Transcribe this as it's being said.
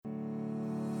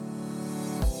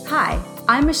Hi,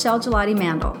 I'm Michelle Gelati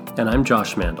Mandel. And I'm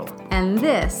Josh Mandel. And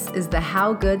this is the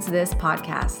How Good's This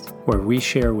podcast, where we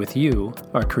share with you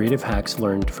our creative hacks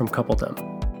learned from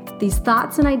coupledom. These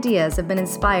thoughts and ideas have been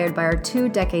inspired by our 2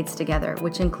 decades together,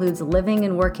 which includes living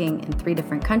and working in 3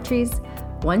 different countries,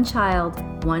 1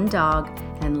 child, 1 dog,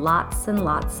 and lots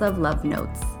of love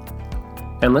notes.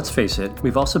 And let's face it,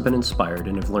 we've also been inspired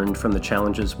and have learned from the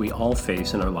challenges we all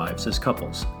face in our lives as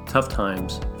couples. Tough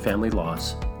times, family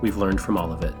loss, we've learned from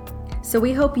all of it. So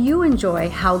we hope you enjoy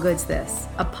How Good's This,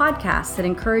 a podcast that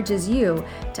encourages you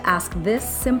to ask this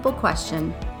simple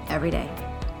question every day.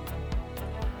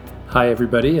 Hi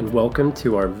everybody, and welcome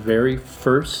to our very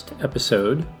first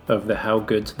episode of the How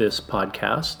Good's This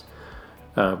podcast.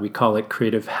 We call it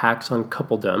Creative Hacks on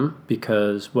Coupledom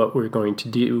because what we're going to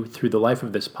do through the life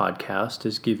of this podcast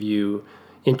is give you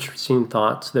interesting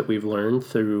thoughts that we've learned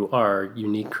through our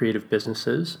unique creative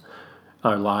businesses,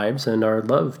 our lives, and our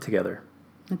love together.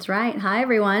 That's right. Hi,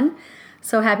 everyone.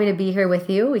 So happy to be here with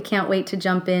you. We can't wait to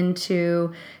jump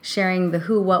into sharing the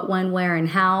who, what, when, where, and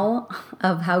how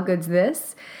of How Good's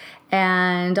This.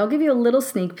 And I'll give you a little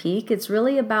sneak peek. It's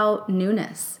really about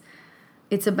newness.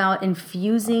 It's about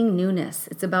infusing newness.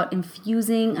 It's about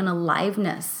infusing an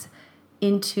aliveness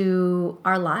into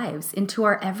our lives, into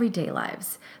our everyday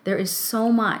lives. There is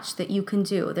so much that you can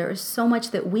do. There is so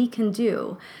much that we can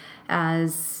do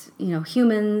as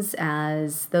humans,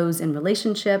 as those in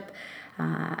relationship,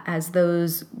 as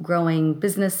those growing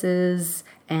businesses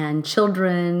and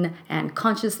children and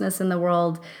consciousness in the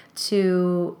world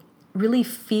to really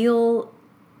feel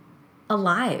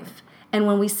alive. And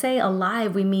when we say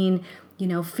alive, we mean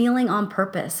feeling on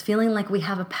purpose, feeling like we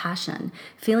have a passion,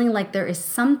 feeling like there is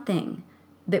something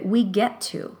that we get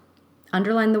to,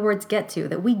 underline the words get to,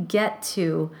 that we get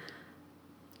to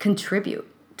contribute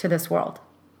to this world.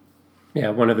 Yeah,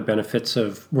 one of the benefits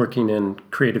of working in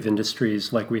creative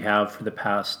industries like we have for the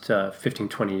past 15,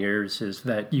 20 years is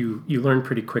that you learn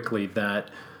pretty quickly that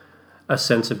a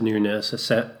sense of newness,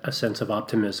 a sense of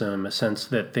optimism, a sense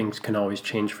that things can always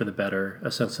change for the better,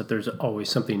 a sense that there's always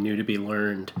something new to be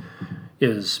learned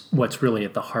is what's really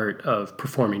at the heart of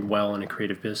performing well in a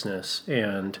creative business.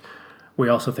 And we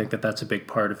also think that that's a big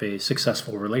part of a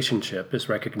successful relationship, is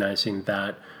recognizing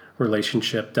that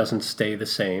relationship doesn't stay the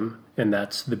same, and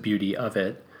that's the beauty of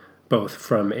it, both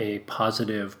from a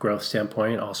positive growth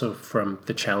standpoint, also from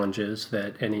the challenges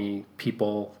that any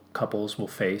couples will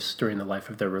face during the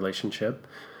life of their relationship,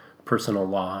 personal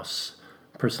loss,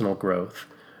 personal growth,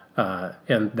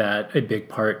 and that a big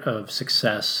part of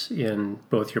success in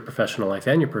both your professional life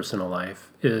and your personal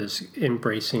life is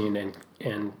embracing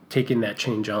and taking that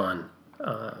change on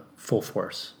full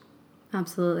force.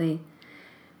 Absolutely.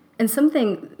 And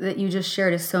something that you just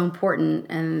shared is so important,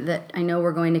 and that I know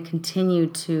we're going to continue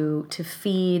to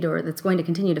feed, or that's going to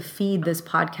continue to feed this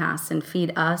podcast and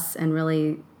feed us and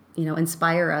really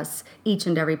inspire us each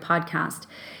and every podcast,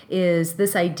 is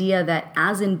this idea that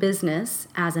as in business,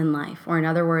 as in life, or in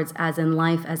other words, as in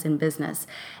life, as in business,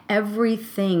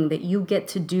 everything that you get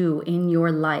to do in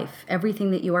your life, everything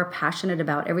that you are passionate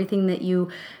about, everything that you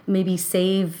maybe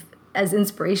save as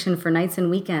inspiration for nights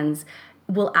and weekends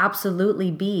will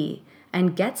absolutely be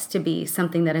and gets to be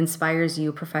something that inspires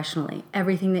you professionally.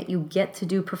 Everything that you get to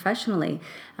do professionally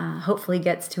hopefully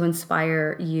gets to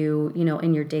inspire you,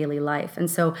 in your daily life. And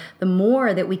so the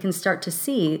more that we can start to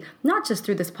see, not just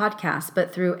through this podcast,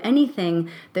 but through anything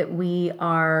that we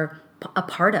are a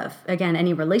part of, again,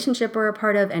 any relationship we're a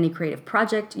part of, any creative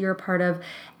project you're a part of,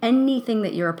 anything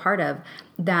that you're a part of,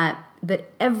 that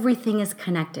everything is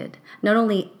connected. Not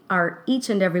only are each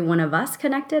and every one of us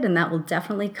connected, and that will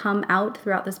definitely come out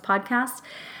throughout this podcast,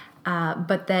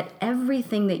 but that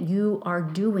everything that you are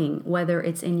doing, whether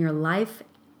it's in your life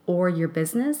or your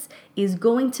business, is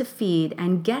going to feed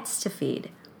and gets to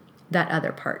feed that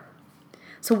other part.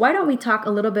 So why don't we talk a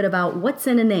little bit about what's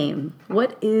in a name?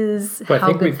 What is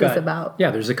How Good's This about? Yeah,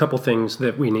 there's a couple things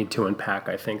that we need to unpack,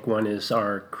 I think. One is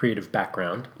our creative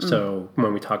background. So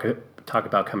when we talk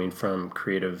about coming from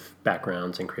creative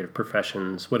backgrounds and creative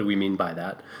professions, what do we mean by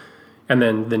that? And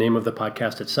then the name of the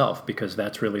podcast itself, because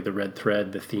that's really the red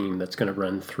thread, the theme that's going to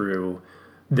run through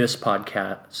this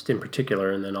podcast in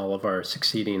particular, and then all of our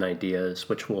succeeding ideas,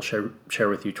 which we'll share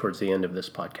with you towards the end of this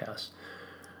podcast.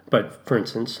 But for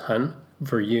instance, Hun,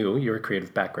 for you, your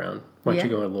creative background, why don't you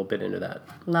go a little bit into that?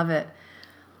 Love it.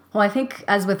 Well, I think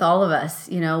as with all of us,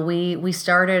 we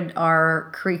started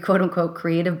our quote unquote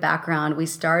creative background. We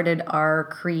started our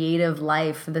creative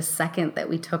life the second that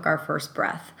we took our first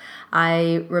breath.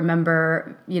 I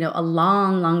remember, a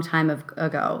long, long time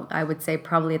ago, I would say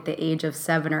probably at the age of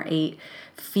 7 or 8,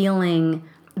 feeling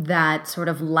that sort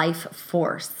of life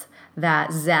force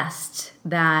that zest,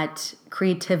 that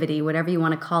creativity, whatever you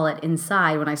want to call it,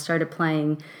 inside when I started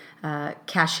playing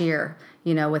cashier,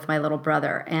 with my little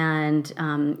brother, and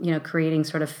creating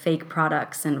sort of fake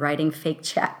products and writing fake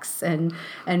checks and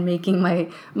making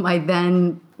my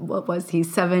then, what was he,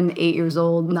 7, 8 years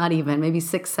old, not even, maybe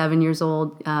 6, 7 years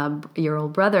old,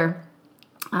 year-old brother.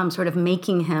 Sort of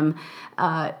making him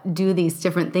do these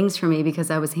different things for me because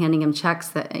I was handing him checks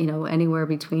that, anywhere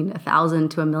between $1,000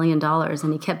 to $1 million.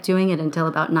 And he kept doing it until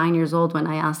about 9 years old when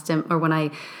I asked him, or when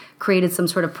I created some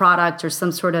sort of product or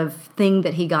some sort of thing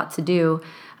that he got to do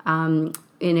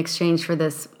in exchange for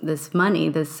this money,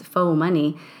 this faux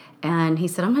money. And he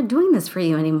said, I'm not doing this for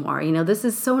you anymore. This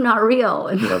is so not real.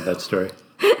 And love that story.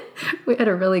 We had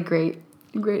a really great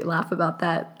laugh about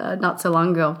that not so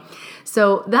long ago.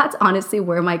 So that's honestly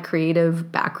where my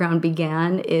creative background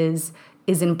began, is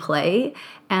in play.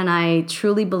 And I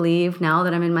truly believe now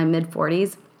that I'm in my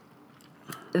mid-40s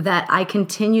that I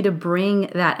continue to bring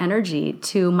that energy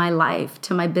to my life,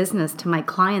 to my business, to my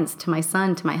clients, to my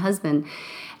son, to my husband.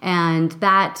 And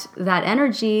that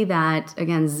energy, that,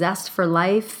 again, zest for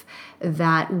life,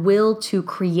 that will to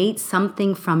create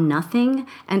something from nothing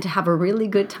and to have a really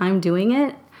good time doing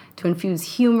it, to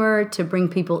infuse humor, to bring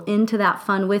people into that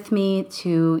fun with me,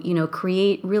 to,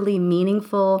 create really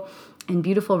meaningful and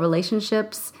beautiful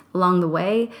relationships along the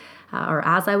way, or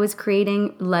as I was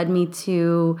creating, led me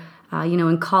to,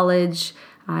 in college,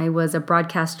 I was a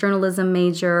broadcast journalism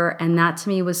major, and that to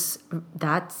me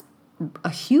that's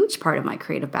a huge part of my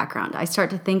creative background. I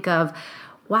start to think of,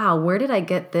 wow, where did I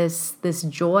get this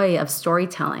joy of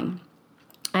storytelling?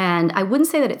 And I wouldn't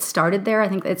say that it started there. I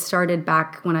think it started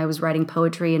back when I was writing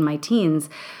poetry in my teens,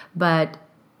 but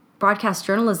broadcast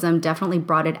journalism definitely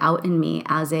brought it out in me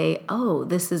as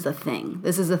this is a thing.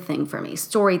 This is a thing for me.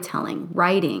 Storytelling,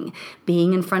 writing,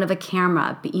 being in front of a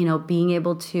camera, being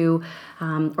able to,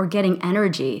 or getting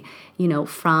energy,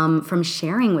 from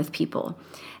sharing with people.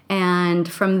 And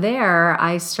from there,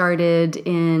 I started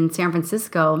in San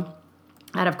Francisco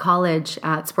out of college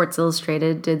at Sports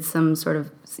Illustrated, did some sort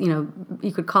of,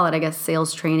 you could call it, I guess,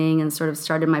 sales training, and sort of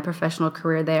started my professional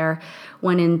career there,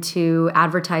 went into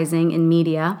advertising and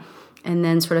media, and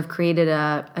then sort of created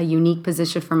a unique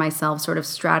position for myself, sort of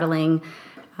straddling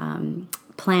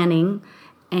planning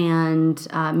and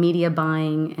media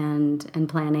buying and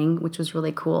planning, which was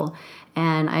really cool.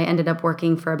 And I ended up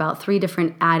working for about 3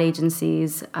 different ad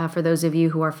agencies. For those of you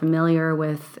who are familiar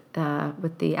with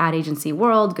the ad agency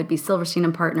world, Goodby Silverstein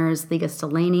and Partners, Liga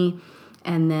Delaney,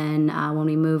 and then when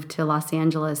we moved to Los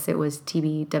Angeles, it was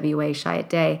TBWA Chiat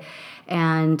Day.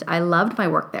 And I loved my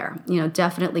work there.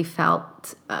 Definitely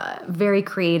felt very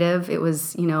creative. It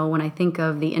was, when I think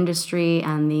of the industry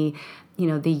and the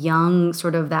young,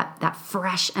 sort of that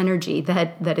fresh energy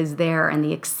that is there, and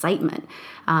the excitement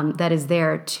that is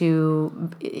there, to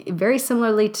very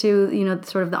similarly to,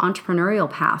 sort of the entrepreneurial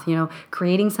path,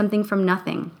 creating something from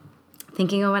nothing,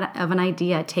 thinking of an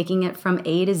idea, taking it from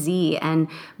A to Z and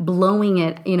blowing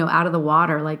it, out of the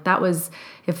water. Like that was,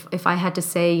 if I had to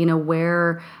say,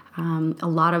 where a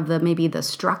lot of maybe the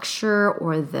structure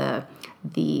or the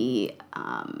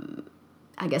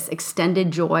I guess, extended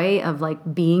joy of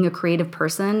like being a creative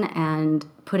person and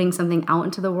putting something out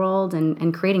into the world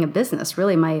and creating a business.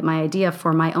 Really, my idea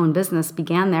for my own business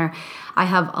began there. I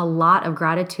have a lot of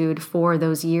gratitude for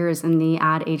those years in the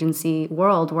ad agency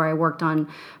world where I worked on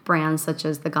brands such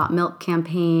as the Got Milk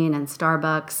campaign and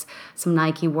Starbucks, some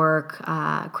Nike work,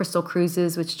 Crystal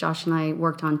Cruises, which Josh and I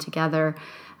worked on together,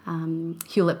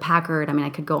 Hewlett Packard. I mean, I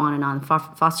could go on and on.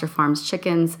 Foster Farms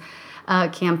Chickens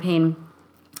campaign.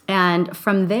 And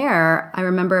from there, I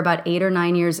remember about 8 or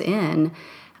 9 years in,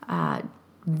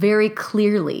 very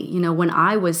clearly, when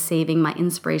I was saving my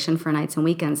inspiration for nights and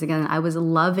weekends, again, I was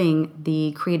loving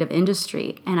the creative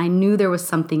industry, and I knew there was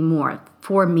something more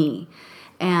for me.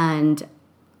 And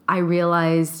I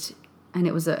realized, and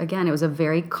it was a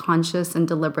very conscious and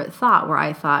deliberate thought where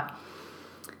I thought,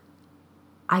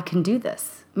 I can do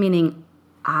this, meaning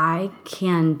I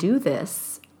can do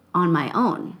this on my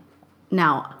own.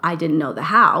 Now, I didn't know the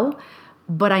how,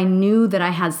 but I knew that I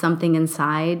had something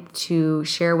inside to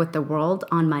share with the world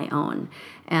on my own.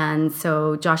 And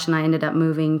so Josh and I ended up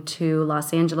moving to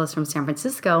Los Angeles from San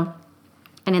Francisco.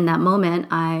 And in that moment,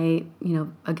 I,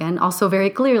 again, also very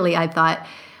clearly, I thought,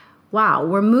 wow,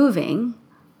 we're moving.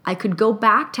 I could go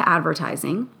back to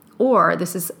advertising, or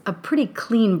this is a pretty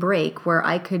clean break where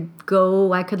I could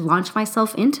launch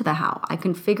myself into the how. I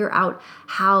can figure out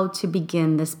how to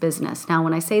begin this business. Now,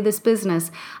 when I say this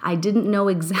business, I didn't know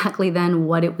exactly then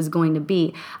what it was going to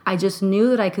be. I just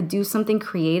knew that I could do something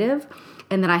creative,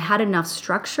 and that I had enough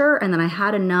structure, and that I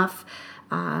had enough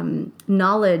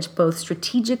knowledge, both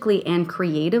strategically and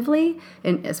creatively,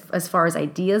 and as far as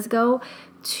ideas go,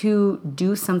 to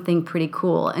do something pretty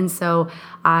cool. And so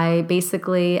I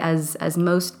basically, as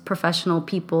most professional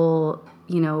people,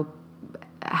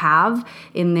 have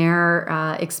in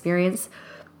their experience,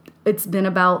 it's been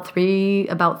about three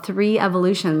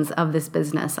evolutions of this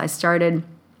business. I started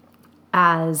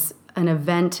as an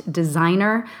event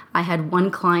designer. I had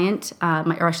one client,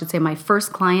 my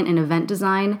first client in event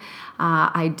design.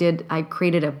 I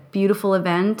created a beautiful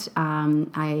event.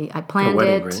 I planned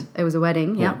wedding, it. Right? It was a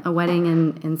wedding. Yeah, a wedding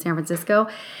in San Francisco,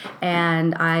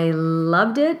 and I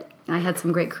loved it. I had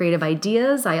some great creative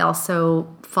ideas. I also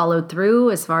followed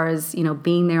through as far as,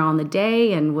 being there on the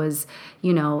day, and was,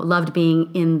 loved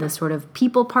being in the sort of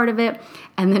people part of it.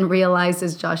 And then realized,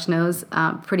 as Josh knows,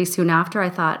 pretty soon after, I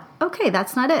thought, okay,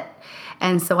 that's not it.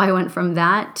 And so I went from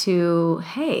that to,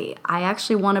 hey, I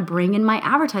actually want to bring in my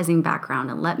advertising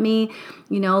background, and let me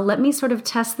sort of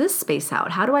test this space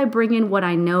out. How do I bring in what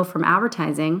I know from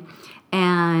advertising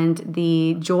and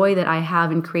the joy that I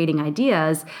have in creating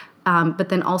ideas, but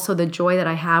then also the joy that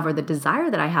I have, or the desire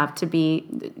that I have to be,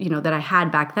 that I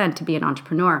had back then, to be an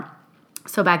entrepreneur.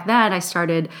 So back then I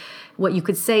started what you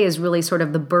could say is really sort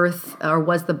of the birth, or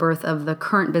was the birth, of the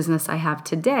current business I have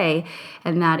today.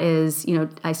 And that is,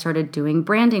 I started doing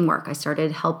branding work. I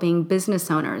started helping business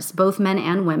owners, both men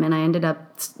and women. I ended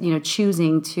up,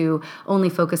 choosing to only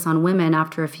focus on women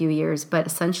after a few years. But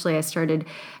essentially I started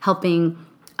helping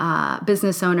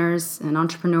business owners and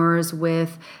entrepreneurs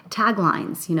with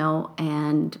taglines,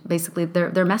 and basically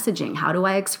their messaging. How do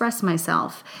I express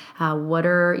myself? What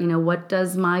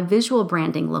does my visual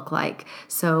branding look like?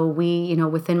 So we,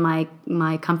 within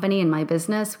my company and my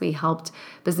business, we helped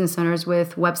business owners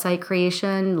with website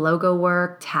creation, logo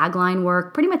work, tagline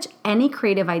work, pretty much any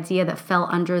creative idea that fell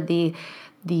under the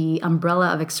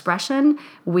umbrella of expression,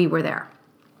 we were there.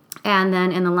 And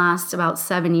then in the last about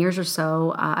 7 years or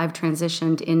so, I've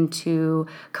transitioned into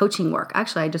coaching work.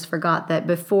 Actually, I just forgot that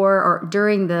before or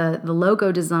during the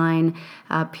logo design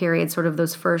period, sort of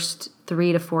those first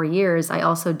 3 to 4 years, I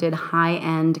also did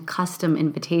high-end custom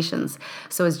invitations.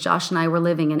 So as Josh and I were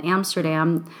living in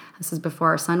Amsterdam, this is before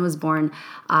our son was born,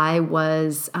 I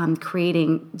was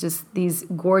creating just these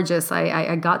gorgeous,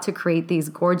 I got to create these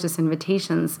gorgeous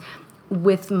invitations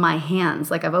with my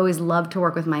hands. Like, I've always loved to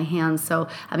work with my hands. So,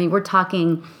 we're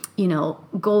talking,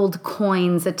 gold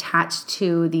coins attached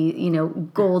to the,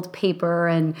 gold paper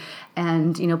and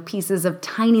pieces of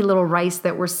tiny little rice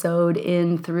that were sewed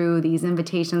in through these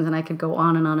invitations. And I could go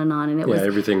on and on and on. And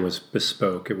everything was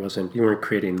bespoke. You weren't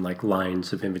creating like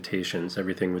lines of invitations.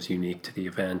 Everything was unique to the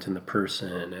event and the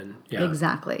person. And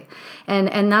Exactly.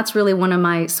 And that's really one of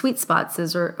my sweet spots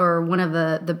or one of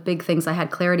the big things I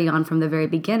had clarity on from the very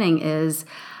beginning is,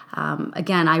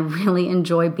 again, I really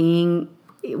enjoy being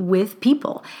with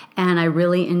people, and I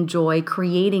really enjoy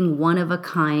creating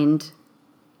one-of-a-kind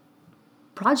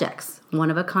projects,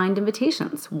 one-of-a-kind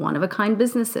invitations, one-of-a-kind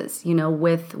businesses,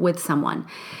 with someone.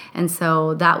 And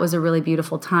so that was a really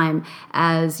beautiful time.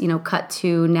 As, cut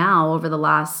to now, over the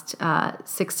last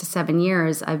 6 to 7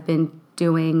 years, I've been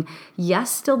doing,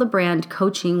 still the brand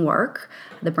coaching work,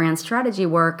 the brand strategy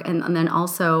work, and then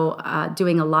also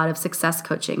doing a lot of success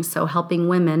coaching. So helping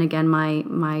women, again,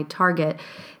 my target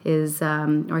is,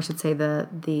 or I should say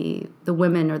the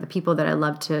women or the people that I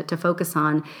love to focus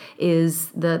on is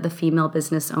the female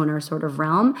business owner sort of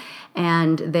realm.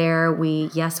 And there we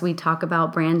talk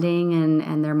about branding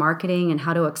and their marketing and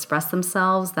how to express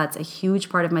themselves. That's a huge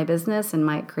part of my business and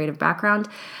my creative background.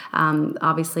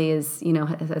 Obviously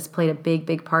has played a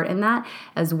big part in that,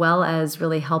 as well as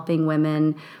really helping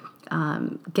women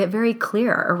get very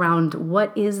clear around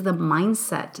what is the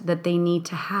mindset that they need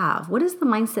to have. What is the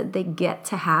mindset they get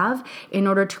to have in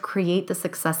order to create the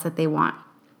success that they want?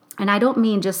 And I don't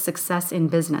mean just success in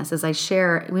business. As I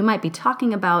share, we might be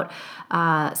talking about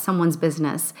someone's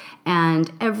business,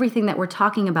 and everything that we're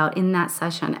talking about in that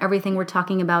session, everything we're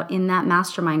talking about in that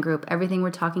mastermind group, everything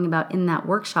we're talking about in that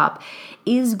workshop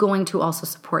is going to also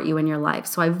support you in your life.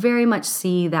 So I very much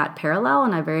see that parallel,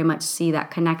 and I very much see that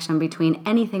connection between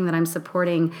anything that I'm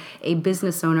supporting a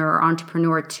business owner or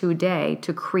entrepreneur today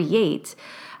to create,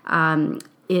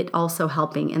 it also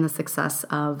helping in the success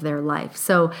of their life.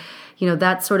 So,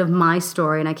 that's sort of my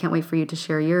story, and I can't wait for you to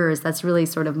share yours. That's really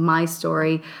sort of my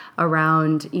story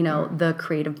around, the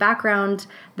creative background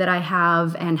that I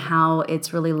have and how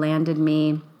it's really landed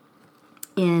me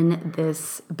in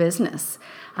this business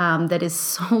that is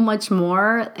so much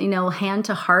more, hand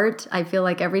to heart. I feel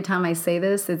like every time I say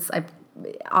this,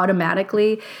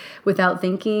 automatically, without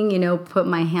thinking, put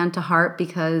my hand to heart,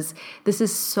 because this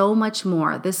is so much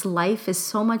more. This life is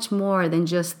so much more than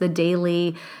just the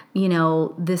daily,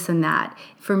 this and that.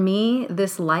 For me,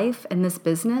 this life and this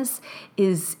business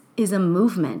is a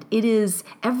movement. It is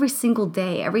every single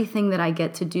day. Everything that I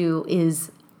get to do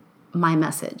is my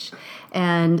message.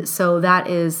 And so that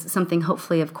is something,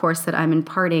 hopefully, of course, that I'm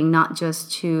imparting not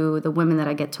just to the women that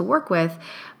I get to work with,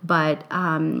 but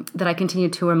that I continue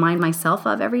to remind myself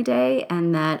of every day,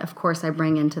 and that, of course, I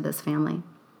bring into this family.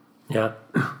 Yeah.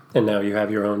 And now you have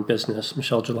your own business,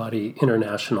 Michelle Gelati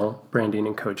International Branding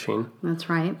and Coaching. That's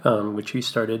right. Which you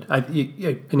started.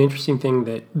 An interesting thing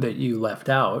that you left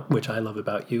out, which I love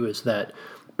about you, is that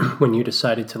when you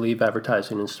decided to leave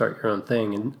advertising and start your own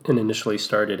thing, and initially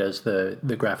started as the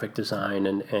graphic design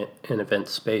and event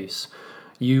space,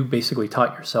 you basically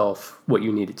taught yourself what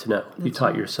you needed to know. You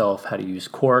taught yourself how to use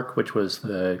Quark, which was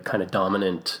the kind of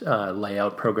dominant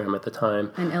layout program at the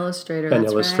time. And Illustrator. And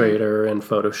Illustrator and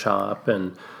Photoshop.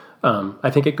 And I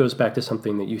think it goes back to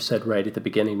something that you said right at the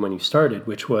beginning when you started,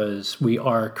 which was we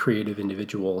are creative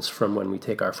individuals from when we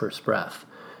take our first breath.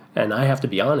 And I have to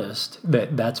be honest,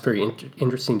 that's very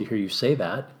interesting to hear you say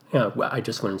that. I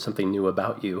just learned something new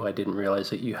about you. I didn't realize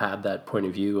that you had that point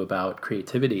of view about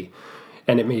creativity.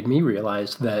 And it made me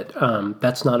realize that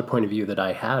that's not a point of view that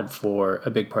I had for a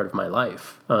big part of my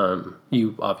life.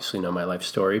 You obviously know my life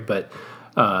story, but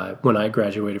when I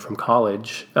graduated from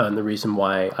college, the reason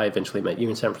why I eventually met you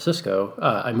in San Francisco,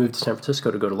 I moved to San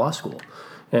Francisco to go to law school.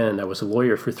 And I was a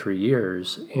lawyer for 3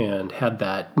 years, and had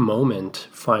that moment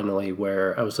finally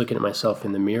where I was looking at myself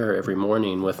in the mirror every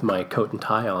morning with my coat and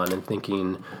tie on and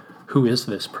thinking, who is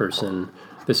this person?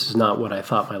 This is not what I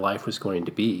thought my life was going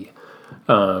to be.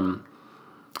 And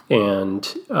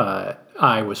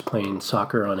I was playing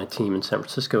soccer on a team in San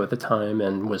Francisco at the time,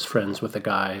 and was friends with a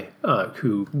guy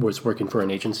who was working for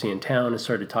an agency in town, and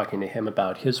started talking to him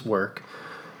about his work.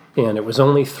 And it was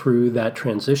only through that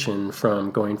transition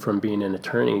from going from being an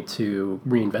attorney to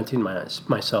reinventing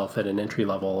myself at an entry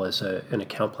level as an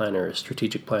account planner, a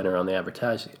strategic planner on the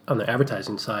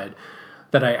advertising side,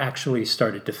 that I actually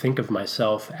started to think of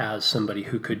myself as somebody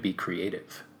who could be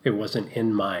creative. It wasn't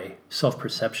in my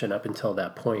self-perception up until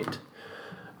that point,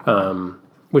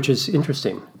 which is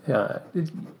interesting.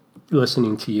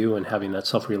 Listening to you and having that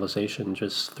self-realization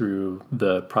just through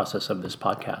the process of this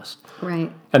podcast. Right.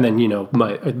 And then,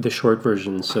 the short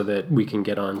version, so that we can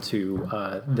get on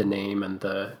to the name and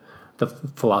the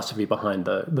philosophy behind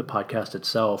the podcast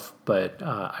itself. But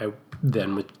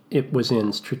it was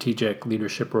in strategic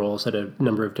leadership roles at a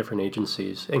number of different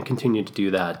agencies, and continue to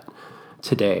do that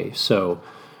today. So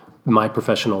my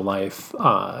professional life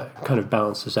kind of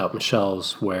balances out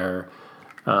Michelle's, where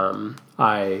I'm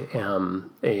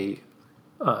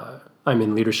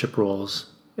in leadership roles,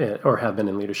 or have been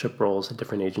in leadership roles at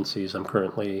different agencies. I'm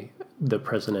currently the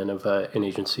president of an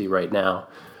agency right now,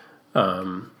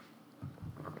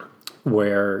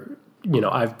 where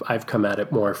I've come at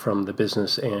it more from the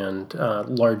business and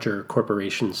larger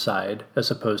corporation side,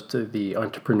 as opposed to the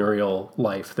entrepreneurial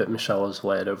life that Michelle has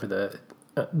led over the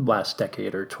last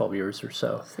decade or 12 years or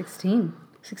so. 16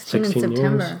 in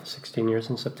September. 16 years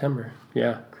in September.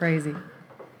 Yeah. Crazy.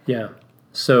 Yeah.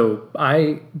 So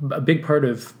a big part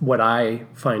of what I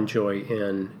find joy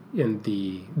in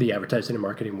the advertising and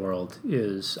marketing world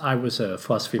is I was a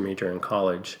philosophy major in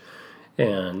college,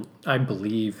 and I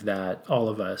believe that all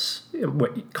of us,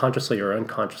 consciously or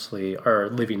unconsciously, are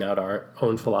living out our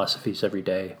own philosophies every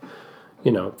day.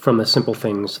 From the simple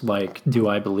things like, do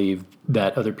I believe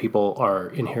that other people are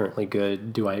inherently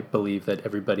good? Do I believe that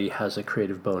everybody has a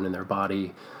creative bone in their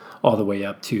body? All the way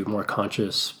up to more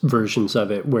conscious versions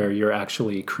of it, where you're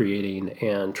actually creating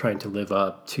and trying to live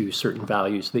up to certain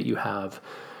values that you have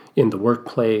in the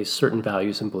workplace, certain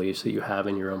values and beliefs that you have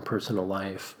in your own personal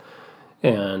life.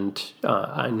 And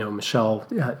I know Michelle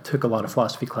took a lot of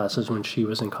philosophy classes when she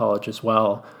was in college as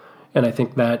well. And I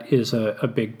think that is a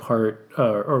big part,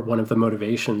 or one of the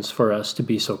motivations for us to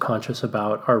be so conscious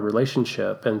about our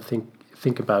relationship, and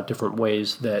think about different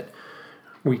ways that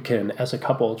we can, as a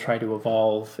couple, try to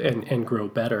evolve and grow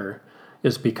better,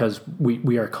 is because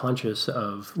we are conscious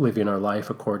of living our life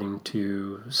according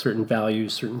to certain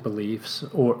values, certain beliefs,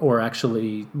 or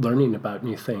actually learning about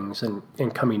new things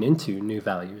and coming into new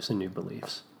values and new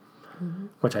beliefs,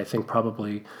 which I think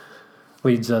probably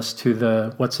leads us to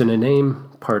the what's in a name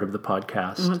part of the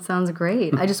podcast. That sounds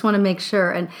great. I just want to make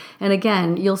sure. And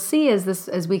again, you'll see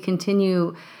as we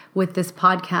continue with this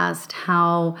podcast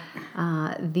how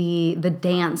the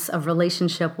dance of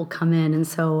relationship will come in. And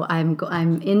so I'm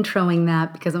introing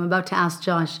that because I'm about to ask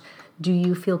Josh, Do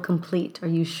you feel complete? Are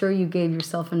you sure you gave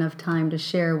yourself enough time to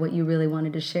share what you really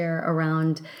wanted to share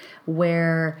around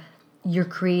where your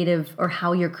creative or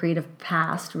how your creative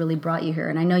past really brought you here?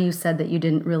 And I know you said that you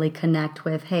didn't really connect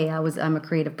with, hey, I'm a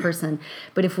creative person.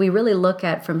 But if we really look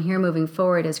at from here moving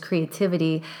forward as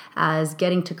creativity, as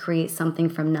getting to create something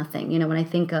from nothing, when I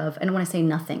think of, and when I say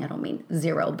nothing, I don't mean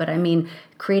zero, but I mean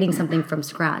creating something from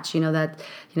scratch,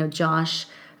 Josh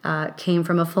came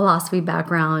from a philosophy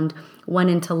background,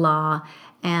 went into law,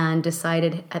 and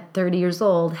decided at 30 years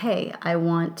old, hey, I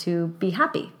want to be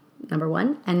happy, number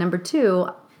one. And number two,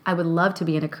 I would love to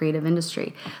be in a creative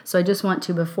industry. So I just want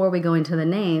to, before we go into the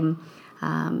name,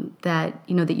 that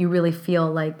you really feel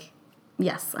like,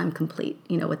 yes, I'm complete,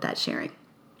 with that sharing.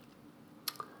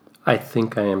 I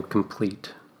think I am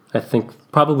complete. I think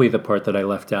probably the part that I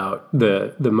left out,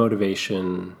 the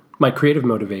motivation, my creative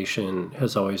motivation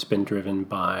has always been driven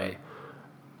by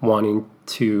wanting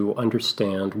to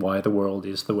understand why the world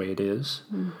is the way it is.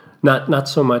 Not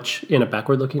so much in a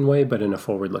backward-looking way, but in a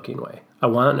forward-looking way. I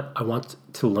want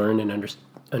to learn and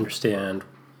understand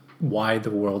why the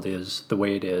world is the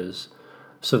way it is,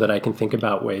 so that I can think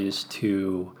about ways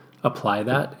to apply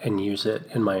that and use it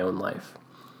in my own life.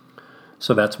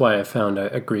 So that's why I found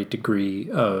a great degree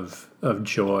of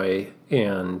joy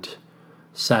and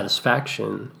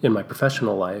satisfaction in my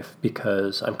professional life,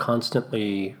 because I'm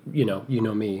constantly, you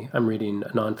know me, I'm reading a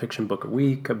nonfiction book a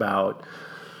week about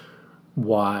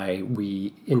why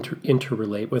we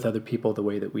interrelate with other people the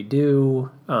way that we do,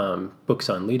 books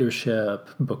on leadership,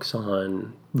 books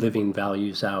on living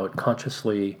values out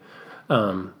consciously,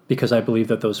 because I believe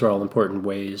that those are all important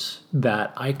ways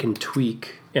that I can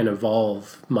tweak and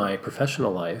evolve my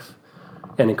professional life,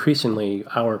 and increasingly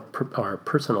our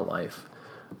personal life,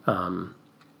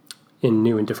 in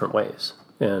new and different ways.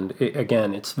 And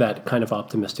again, it's that kind of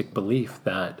optimistic belief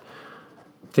that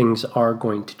things are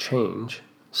going to change.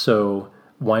 So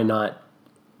why not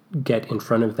get in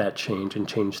front of that change and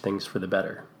change things for the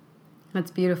better? That's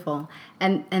beautiful.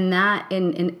 And that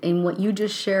in what you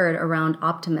just shared around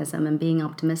optimism and being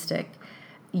optimistic,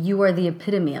 you are the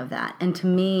epitome of that. And to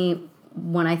me,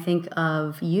 when I think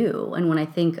of you and when I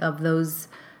think of those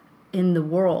in the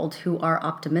world who are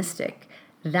optimistic,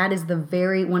 that is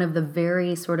one of the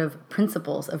very sort of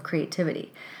principles of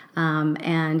creativity.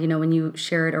 And when you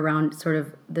share it around sort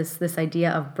of this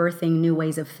idea of birthing new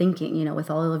ways of thinking,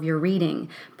 with all of your reading,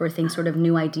 birthing sort of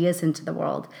new ideas into the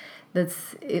world,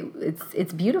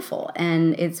 it's beautiful,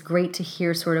 and it's great to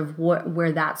hear sort of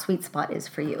where that sweet spot is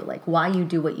for you, like why you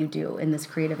do what you do in this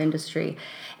creative industry.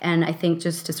 And I think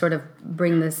just to sort of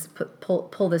bring this,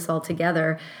 pull this all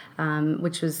together,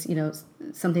 which was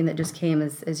something that just came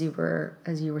as you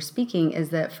were speaking,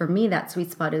 is that for me that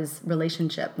sweet spot is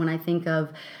relationship. When I think of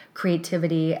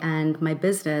creativity and my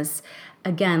business,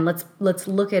 again, let's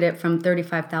look at it from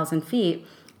 35,000 feet.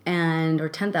 Or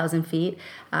 10,000 feet,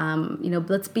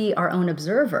 let's be our own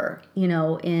observer,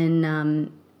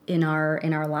 in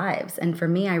our lives. And for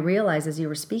me, I realized as you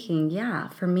were speaking,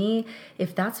 for me,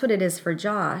 if that's what it is for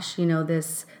Josh,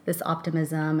 this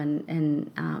optimism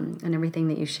and everything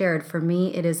that you shared, for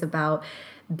me, it is about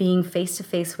being face to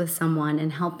face with someone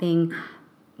and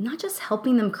not just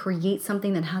helping them create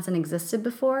something that hasn't existed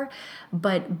before,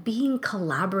 but being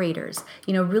collaborators,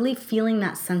 really feeling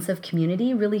that sense of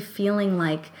community, really feeling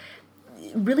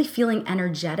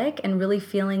energetic, and really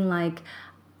feeling like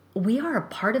we are a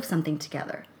part of something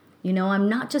together. I'm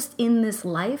not just in this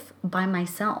life by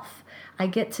myself. I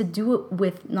get to do it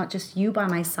with not just you by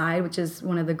my side, which is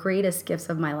one of the greatest gifts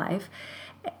of my life,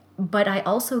 but I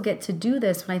also get to do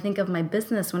this when I think of my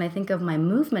business, when I think of my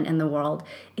movement in the world.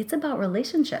 It's about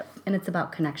relationship and it's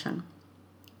about connection.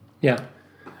 Yeah.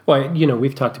 Well,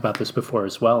 we've talked about this before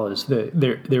as well, is that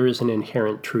there is an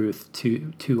inherent truth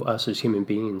to us as human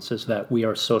beings, is that we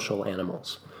are social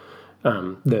animals.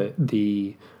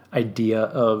 The idea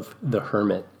of the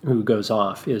hermit who goes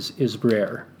off is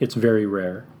rare. It's very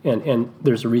rare. And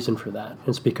there's a reason for that.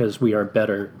 It's because we are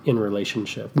better in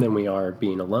relationship than we are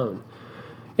being alone.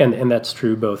 And that's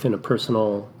true both in a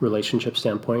personal relationship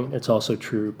standpoint. It's also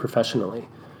true professionally.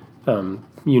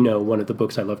 One of the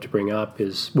books I love to bring up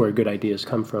is Where Good Ideas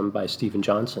Come From by Stephen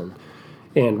Johnson.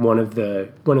 And one of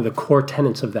the core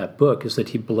tenets of that book is that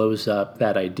he blows up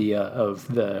that idea of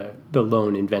the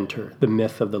lone inventor, the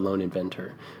myth of the lone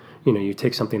inventor. You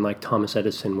take something like Thomas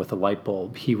Edison with a light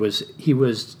bulb. He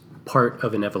was part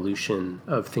of an evolution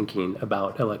of thinking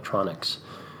about electronics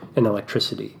and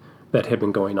electricity that had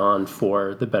been going on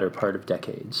for the better part of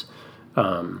decades.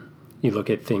 You look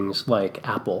at things like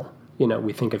Apple.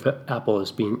 we think of Apple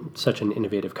as being such an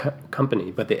innovative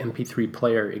company, but the MP3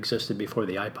 player existed before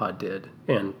the iPod did,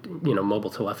 and mobile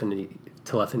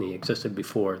telephony existed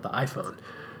before the iPhone.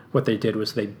 What they did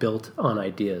was they built on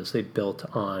ideas. They built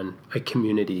on a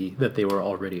community that they were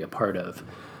already a part of.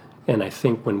 And I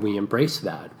think when we embrace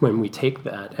that, when we take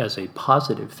that as a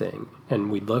positive thing, and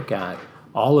we look at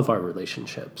all of our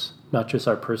relationships, not just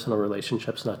our personal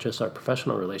relationships, not just our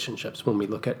professional relationships, when we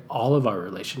look at all of our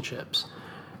relationships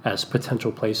as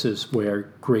potential places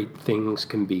where great things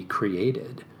can be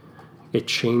created, it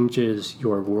changes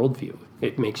your worldview.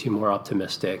 It makes you more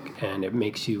optimistic, and it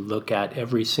makes you look at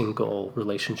every single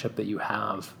relationship that you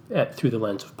have through the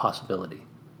lens of possibility.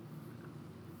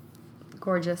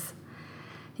 Gorgeous.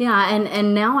 Yeah,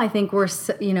 and now I think we're,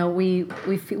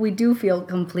 we do feel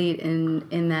complete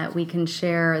in that we can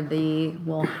share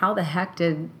how the heck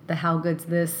did the How Good's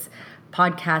This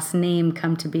podcast name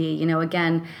come to be?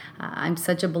 Again, I'm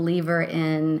such a believer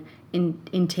in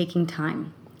taking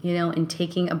time, in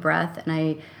taking a breath,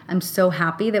 and I'm so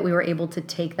happy that we were able to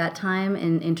take that time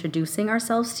in introducing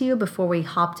ourselves to you before we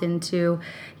hopped into,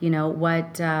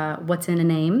 what's in a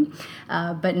name.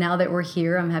 But now that we're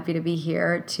here, I'm happy to be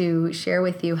here to share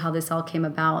with you how this all came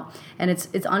about. And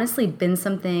it's honestly been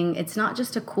something. It's not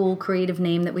just a cool creative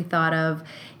name that we thought of.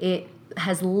 It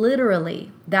has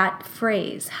literally, that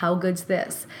phrase, how good's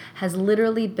this, has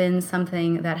literally been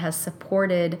something that has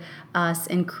supported us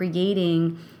in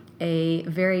creating a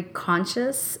very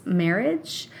conscious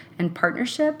marriage and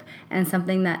partnership, and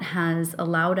something that has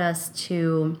allowed us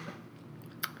to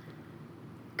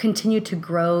continue to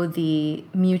grow the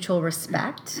mutual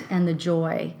respect and the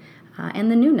joy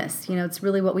and the newness. It's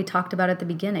really what we talked about at the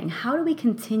beginning. How do we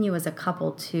continue as a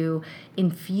couple to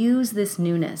infuse this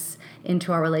newness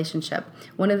into our relationship?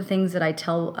 One of the things that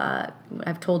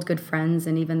I've told good friends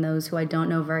and even those who I don't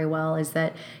know very well is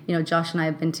that, Josh and I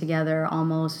have been together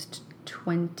almost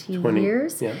 20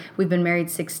 years. Yeah. We've been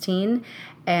married 16,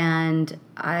 and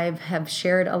I have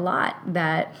shared a lot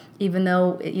that even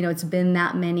though it's been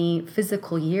that many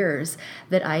physical years,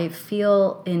 that I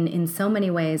feel in so many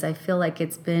ways I feel like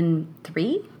it's been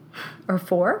 3 or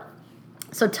 4.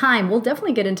 So time, we'll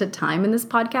definitely get into time in this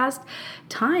podcast.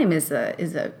 Time is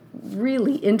a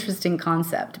really interesting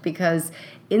concept, because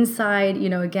inside,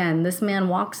 again, this man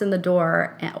walks in the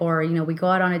door, or we go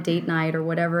out on a date night or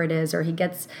whatever it is, or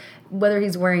whether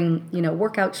he's wearing,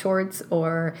 workout shorts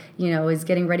or, is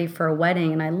getting ready for a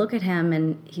wedding. And I look at him,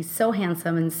 and he's so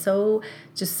handsome and so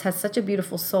just has such a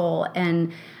beautiful soul.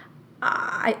 And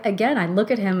I look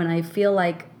at him and I feel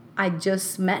like I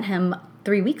just met him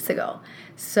 3 weeks ago.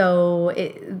 So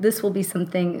this will be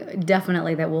something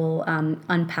definitely that we'll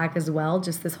unpack as well.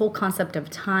 Just this whole concept of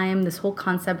time, this whole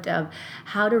concept of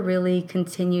how to really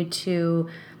continue to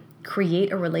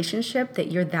create a relationship that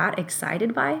you're that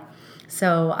excited by.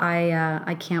 So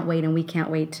I can't wait, and we can't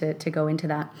wait to go into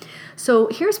that. So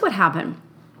here's what happened.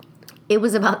 It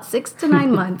was about 6 to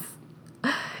 9 months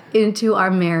into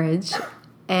our marriage,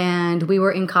 and we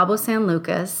were in Cabo San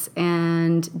Lucas,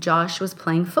 and Josh was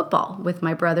playing football with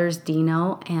my brothers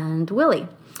Dino and Willie.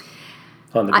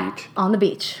 On the beach. On the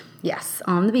beach, yes,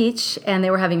 on the beach. And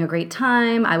they were having a great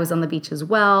time. I was on the beach as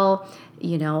well.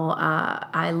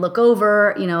 I look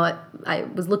over, I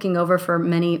was looking over for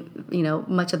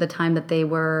much of the time that they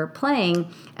were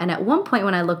playing. And at one point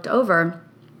when I looked over,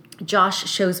 Josh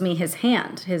shows me his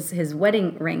hand, his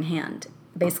wedding ring hand,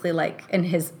 basically, and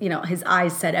his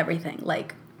eyes said everything,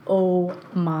 like, oh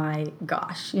my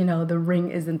gosh, the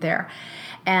ring isn't there.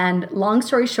 And long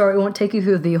story short, we won't take you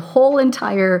through the whole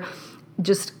entire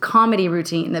just comedy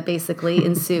routine that basically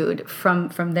ensued from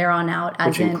there on out.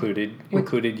 Which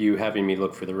included you having me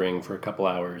look for the ring for a couple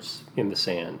hours in the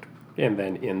sand, and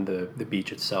then in the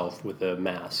beach itself with a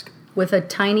mask. With a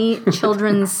tiny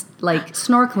children's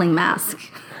snorkeling mask.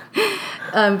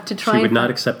 To try. She would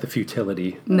not accept the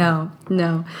futility. No.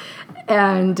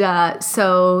 And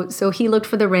so he looked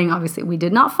for the ring. Obviously, we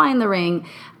did not find the ring.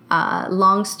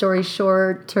 Long story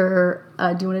short, do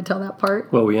you want to tell that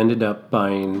part? Well, we ended up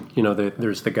buying,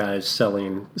 there's the guys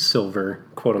selling silver,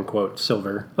 quote unquote,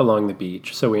 silver along the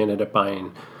beach. So we ended up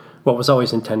buying what was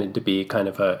always intended to be kind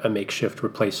of a makeshift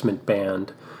replacement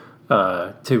band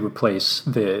to replace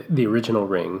the original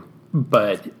ring.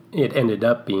 But it ended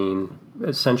up being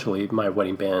essentially my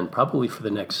wedding band probably for the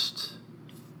next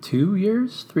 2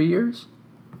 years, 3 years,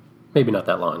 maybe not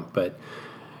that long. But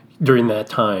during that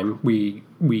time, we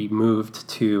moved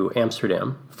to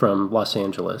Amsterdam from Los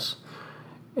Angeles.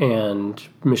 And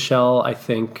Michelle, I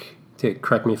think,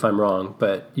 correct me if I'm wrong,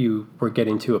 but you were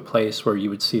getting to a place where you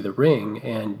would see the ring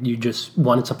and you just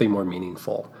wanted something more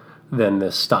meaningful than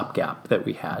the stopgap that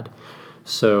we had.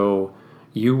 So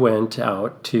you went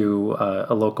out to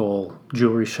a local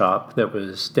jewelry shop that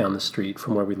was down the street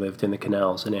from where we lived in the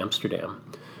canals in Amsterdam.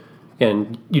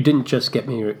 And you didn't just get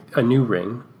me a new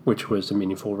ring, which was a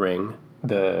meaningful ring,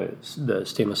 the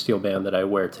stainless steel band that I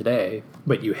wear today,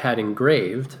 but you had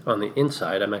engraved on the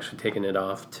inside, I'm actually taking it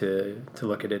off to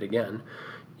look at it again,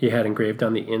 you had engraved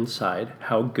on the inside,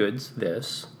 "How good's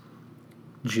this?"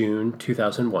 June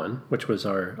 2001, which was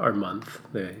our month,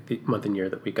 the month and year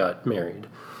that we got married.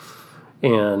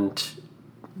 And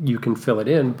you can fill it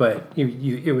in, but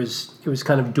it was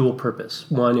kind of dual purpose.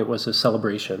 One, it was a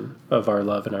celebration of our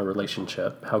love and our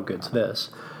relationship. How good's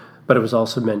this? But it was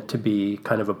also meant to be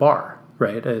kind of a bar,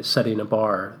 right? Setting a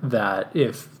bar that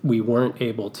if we weren't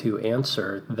able to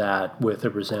answer that with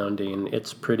a resounding,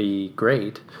 it's pretty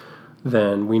great,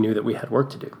 then we knew that we had work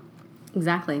to do.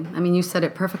 Exactly. I mean, you said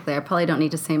it perfectly. I probably don't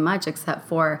need to say much except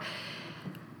for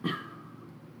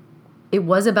it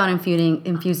was about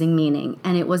infusing meaning,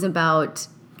 and it was about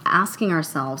asking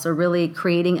ourselves or really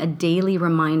creating a daily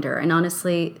reminder. And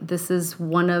honestly, this is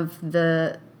one of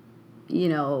the,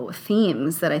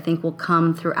 themes that I think will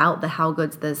come throughout the How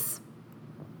Good's This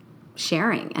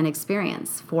sharing and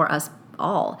experience for us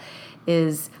all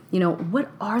is,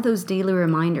 what are those daily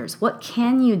reminders? What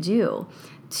can you do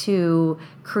to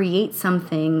create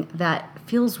something that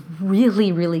feels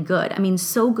really, really good? I mean,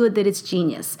 so good that it's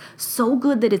genius, so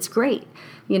good that it's great,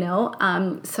 So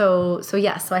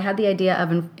I had the idea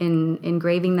of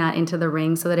engraving that into the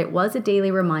ring so that it was a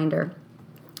daily reminder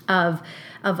of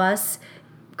us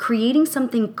creating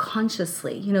something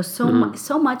consciously,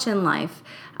 so much in life.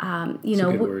 It's a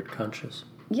good word, conscious.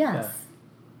 Yes,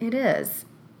 yeah. It is.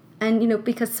 And,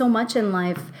 because so much in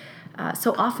life,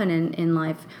 so often in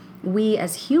life, we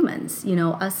as humans,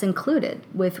 us included,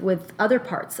 with other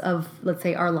parts of, let's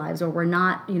say, our lives, or we're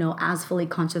not, as fully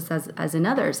conscious as in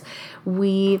others,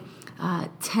 we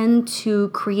tend to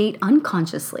create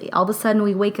unconsciously. All of a sudden,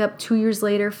 we wake up 2 years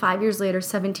later, 5 years later,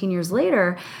 17 years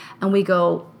later, and we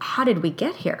go, how did we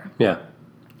get here? Yeah.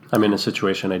 I'm in a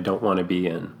situation I don't want to be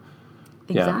in.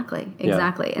 Exactly.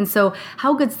 Yeah. And so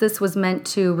How Good's This was meant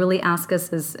to really ask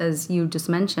us, as you just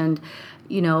mentioned,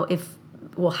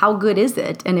 how good is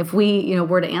it? And if we,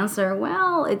 were to answer,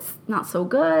 well, it's not so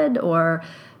good, or,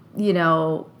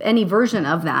 any version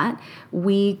of that,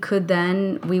 we would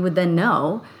then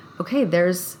know, okay,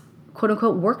 there's quote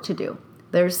unquote work to do.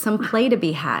 There's some play to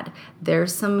be had.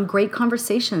 There's some great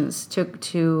conversations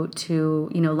to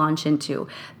launch into.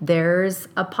 There's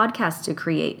a podcast to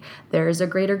create. There's a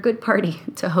greater good party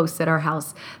to host at our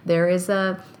house. There is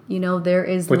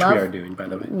which love, we are doing, by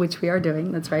the way. Which we are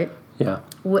doing. That's right. Yeah.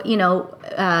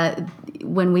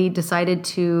 When we decided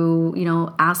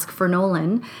to, ask for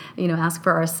Nolan, ask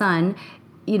for our son,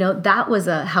 that was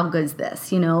a How Good's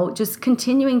This, just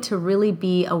continuing to really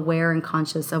be aware and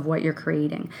conscious of what you're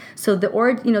creating. So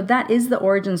that is the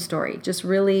origin story, just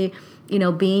really,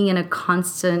 being in a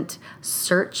constant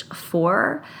search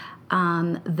for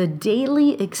the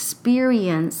daily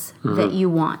experience that you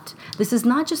want. This is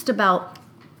not just about,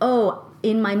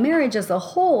 in my marriage as a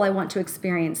whole, I want to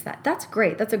experience that. That's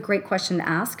great. That's a great question to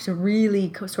ask, to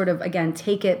really sort of, again,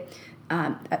 take it,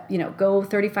 go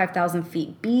 35,000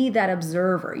 feet, be that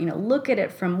observer, look at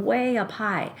it from way up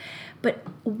high. But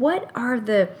what are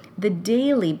the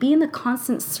daily, be in the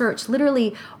constant search,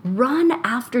 literally run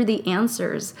after the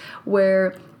answers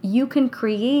where you can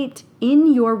create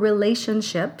in your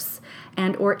relationships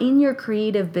and or in your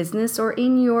creative business or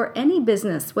in your any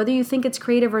business, whether you think it's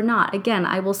creative or not. Again,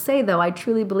 I will say, though, I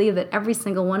truly believe that every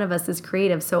single one of us is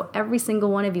creative. So every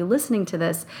single one of you listening to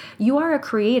this, you are a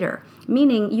creator,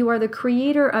 meaning you are the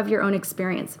creator of your own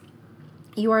experience.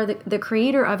 You are the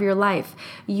creator of your life.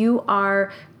 You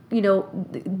are,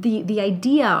 the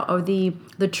idea or the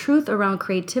truth around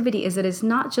creativity is that it's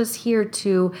not just here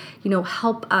to,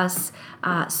 help us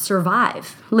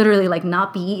survive, literally, like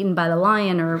not be eaten by the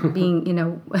lion or being,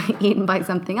 eaten by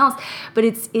something else, but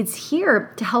it's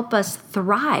here to help us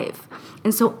thrive.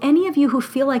 And so any of you who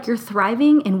feel like you're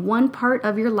thriving in one part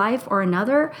of your life or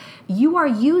another, you are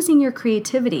using your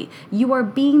creativity. You are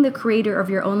being the creator of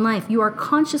your own life. You are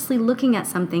consciously looking at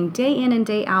something day in and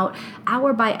day out,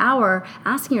 hour by hour,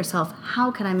 asking yourself, how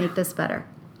can I make this better?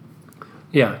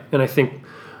 Yeah, and I think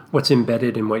what's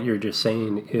embedded in what you're just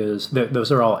saying is that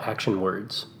those are all action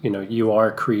words. You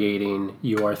are creating,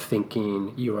 you are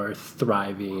thinking, you are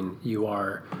thriving,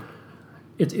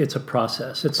 it's a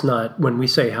process. It's not, when we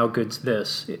say how good's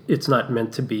this, it's not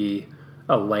meant to be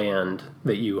a land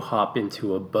that you hop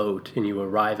into a boat and you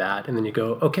arrive at and then you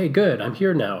go, okay, good, I'm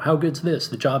here now. How good's this?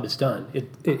 The job is done.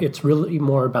 It's really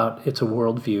more about, it's a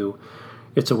worldview.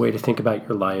 It's a way to think about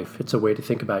your life. It's a way to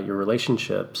think about your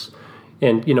relationships.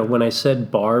 And, when I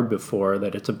said bar before,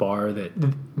 that it's a bar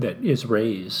that is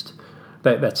raised,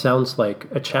 that sounds like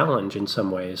a challenge in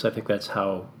some ways. I think that's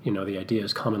how, the idea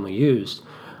is commonly used.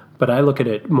 But I look at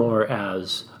it more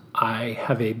as I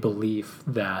have a belief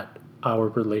that our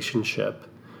relationship,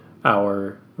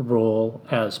 our role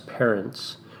as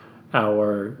parents,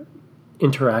 our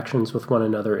interactions with one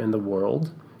another in the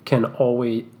world can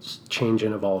always change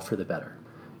and evolve for the better.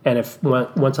 And if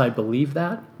once I believe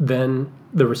that, then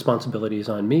the responsibility is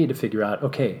on me to figure out,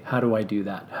 okay, how do I do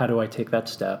that? How do I take that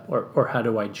step? Or how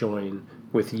do I join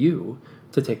with you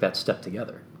to take that step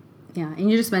together? Yeah, and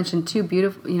you just mentioned two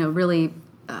beautiful, really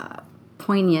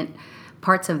poignant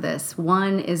parts of this.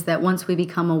 One is that once we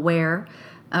become aware,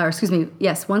 once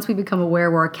we become aware,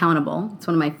 we're accountable. It's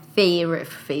one of my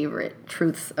favorite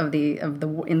truths of the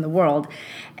in the world,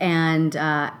 and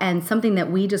something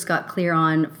that we just got clear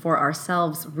on for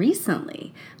ourselves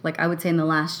recently. Like I would say in the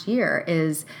last year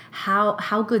is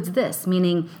how good's this?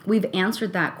 Meaning we've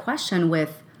answered that question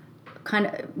with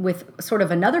sort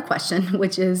of another question,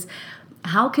 which is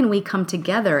how can we come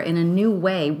together in a new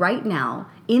way right now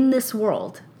in this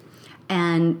world?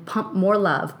 And pump more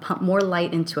love, pump more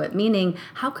light into it. Meaning,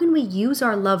 how can we use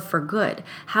our love for good?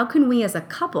 How can we as a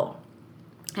couple,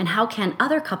 and how can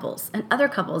other couples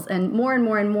and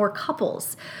more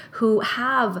couples who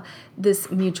have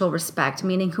this mutual respect,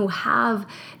 meaning who have,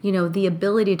 the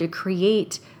ability to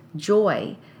create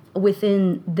joy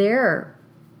within their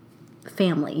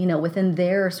family, within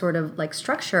their sort of like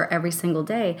structure every single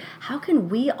day, how can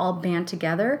we all band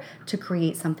together to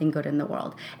create something good in the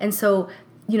world? And so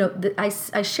I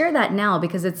share that now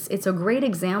because it's a great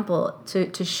example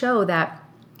to show that,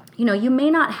 you may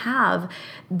not have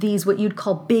these what you'd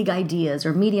call big ideas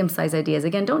or medium-sized ideas.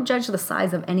 Again, don't judge the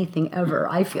size of anything ever,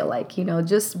 I feel like,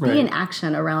 just be in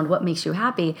action around what makes you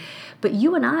happy. But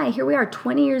you and I, here we are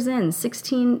 20 years in,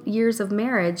 16 years of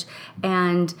marriage,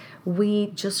 and we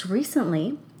just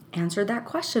recently answered that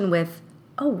question with,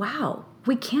 oh, wow,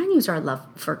 we can use our love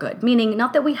for good. Meaning,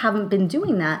 not that we haven't been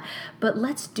doing that, but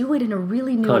let's do it in a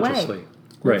really new consciously.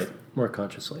 way. Right, more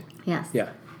consciously. Yes. Yeah.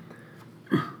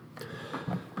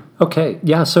 Okay,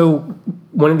 yeah, so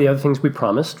one of the other things we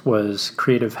promised was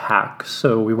creative hacks.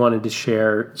 So we wanted to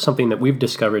share something that we've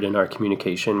discovered in our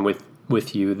communication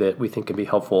with you that we think can be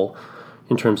helpful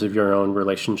in terms of your own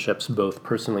relationships, both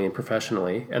personally and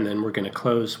professionally. And then we're going to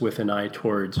close with an eye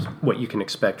towards what you can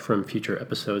expect from future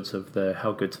episodes of the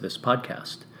How Good's This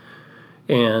podcast.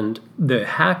 And the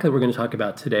hack that we're going to talk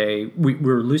about today,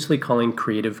 we're loosely calling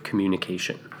creative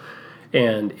communication.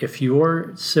 And if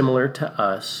you're similar to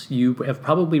us, you have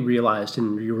probably realized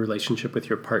in your relationship with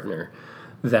your partner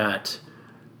that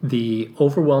the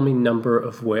overwhelming number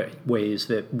of ways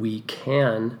that we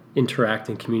can interact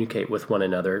and communicate with one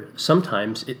another,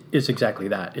 sometimes it is exactly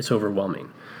that. It's overwhelming.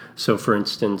 So for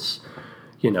instance,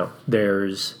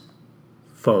 there's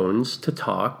phones to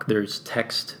talk, there's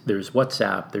text, there's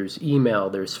WhatsApp, there's email,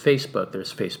 there's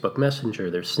Facebook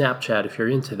Messenger, there's Snapchat if you're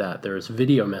into that, there's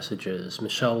video messages.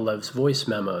 Michelle loves voice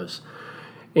memos.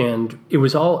 And it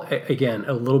was all, again,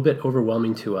 a little bit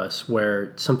overwhelming to us,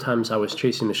 where sometimes I was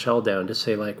chasing Michelle down to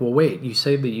say, like, well, wait, you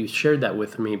say that you shared that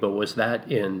with me, but was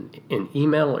that in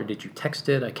email or did you text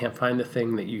it? I can't find the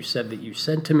thing that you said that you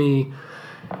sent to me.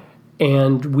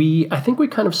 And I think we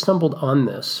kind of stumbled on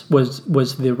this, was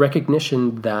the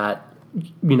recognition that,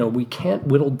 we can't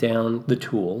whittle down the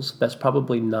tools. That's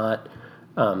probably not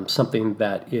something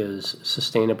that is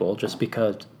sustainable just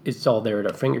because it's all there at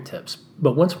our fingertips.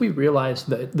 But once we realized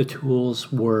that the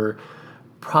tools were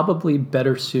probably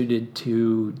better suited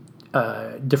to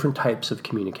different types of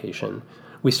communication,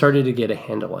 we started to get a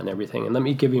handle on everything. And let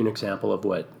me give you an example of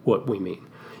what we mean.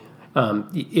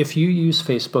 If you use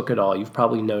Facebook at all, you've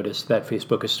probably noticed that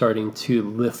Facebook is starting to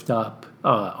lift up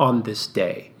on this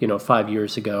day, 5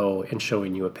 years ago, and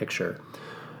showing you a picture.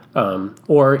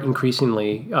 Or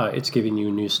increasingly, it's giving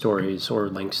you news stories or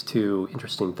links to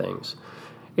interesting things.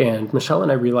 And Michelle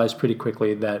and I realized pretty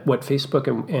quickly that what Facebook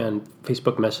and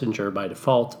Facebook Messenger by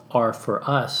default are for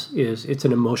us is it's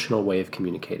an emotional way of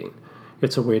communicating.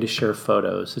 It's a way to share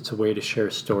photos. It's a way to share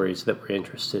stories that we're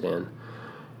interested in.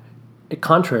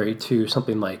 Contrary to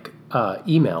something like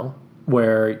email,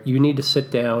 where you need to sit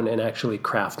down and actually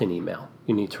craft an email.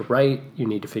 You need to write. You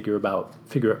need to figure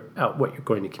out what you're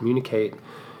going to communicate.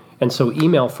 And so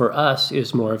email for us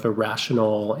is more of a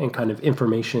rational and kind of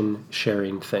information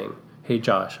sharing thing. Hey,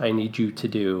 Josh, I need you to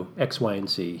do X, Y, and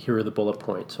Z. Here are the bullet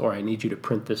points. Or I need you to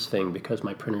print this thing because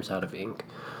my printer's out of ink.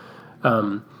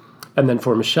 And then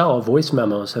for Michelle, voice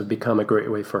memos have become a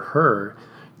great way for her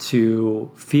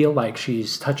to feel like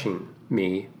she's touching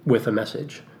me with a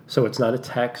message. So it's not a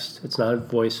text, it's not a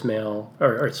voicemail,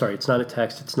 it's not a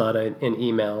text, it's not an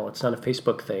email, it's not a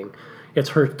Facebook thing.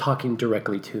 It's her talking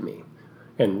directly to me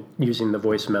and using the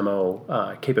voice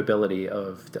memo capability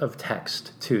of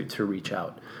text to reach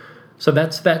out. So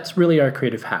that's really our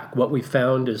creative hack. What we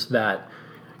found is that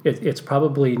it's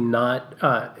probably not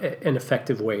an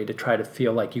effective way to try to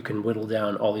feel like you can whittle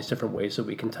down all these different ways that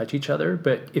we can touch each other.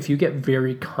 But if you get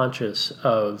very conscious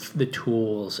of the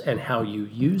tools and how you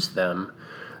use them,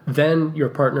 then your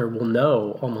partner will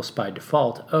know almost by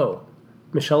default, oh,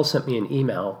 Michelle sent me an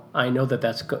email. I know that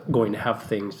that's going to have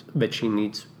things that she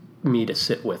needs me to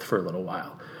sit with for a little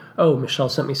while. Oh, Michelle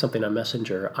sent me something on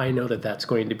Messenger. I know that that's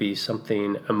going to be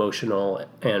something emotional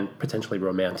and potentially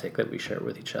romantic that we share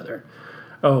with each other.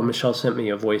 Oh, Michelle sent me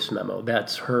a voice memo.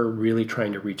 That's her really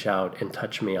trying to reach out and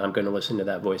touch me. I'm going to listen to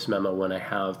that voice memo when I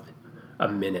have a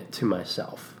minute to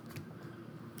myself.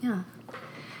 Yeah.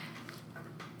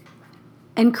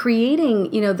 And creating,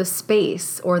 the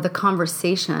space or the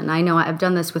conversation. I know I've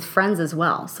done this with friends as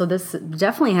well. So this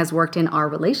definitely has worked in our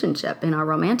relationship, in our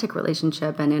romantic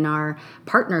relationship, and in our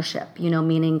partnership,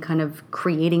 meaning kind of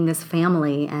creating this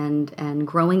family and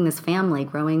growing this family,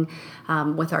 growing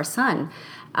with our son.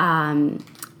 And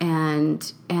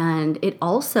it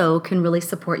also can really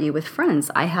support you with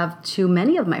friends. I have too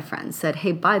many of my friends said,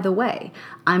 hey, by the way,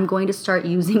 I'm going to start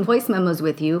using voice memos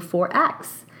with you for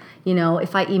X.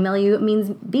 If I email you, it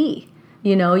means B.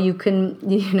 You can,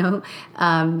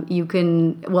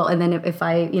 well, and then if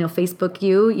I, Facebook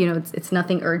you, it's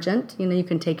nothing urgent. You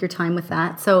can take your time with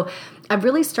that. So I've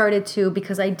really started to,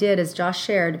 because I did, as Josh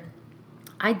shared,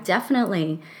 I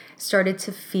definitely started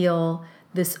to feel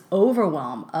this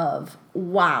overwhelm of,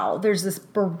 wow, there's this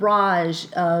barrage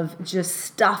of just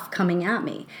stuff coming at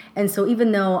me. And so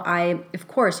even though of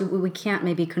course, we can't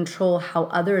maybe control how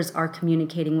others are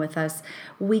communicating with us,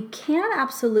 we can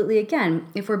absolutely, again,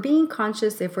 if we're being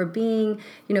conscious, if we're being,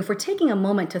 if we're taking a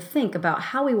moment to think about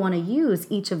how we want to use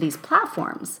each of these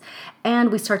platforms, and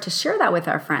we start to share that with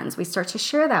our friends, we start to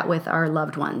share that with our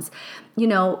loved ones,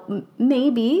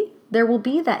 maybe there will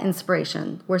be that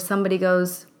inspiration where somebody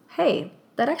goes, hey,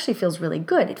 that actually feels really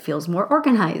good. It feels more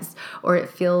organized, or it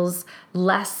feels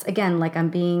less, again, like I'm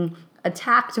being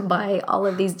attacked by all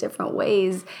of these different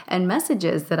ways and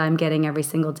messages that I'm getting every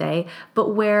single day,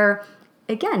 but where,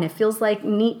 again, it feels like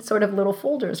neat sort of little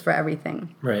folders for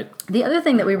everything. Right. The other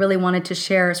thing that we really wanted to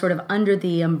share sort of under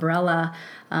the umbrella,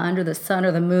 under the sun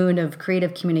or the moon of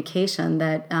creative communication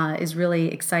that is really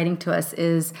exciting to us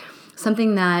is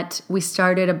something that we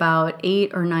started about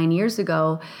 8 or 9 years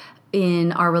ago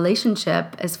in our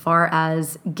relationship as far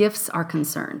as gifts are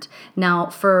concerned. Now,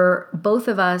 for both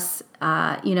of us,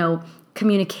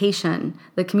 communication,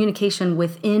 the communication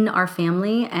within our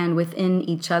family and within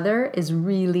each other is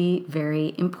really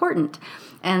very important.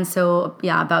 And so,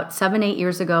 about 7-8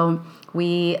 years ago,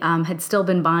 we had still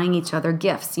been buying each other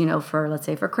gifts, for, let's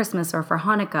say, for Christmas or for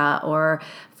Hanukkah or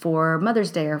for Mother's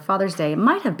Day or Father's Day. It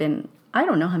might have been, I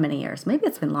don't know how many years. Maybe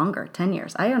it's been longer, 10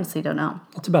 years. I honestly don't know.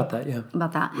 It's about that, yeah.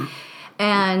 About that.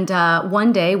 And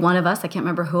one day, one of us, I can't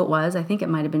remember who it was. I think it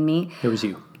might have been me. It was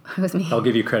you. It was me. I'll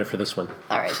give you credit for this one.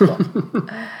 All right, cool.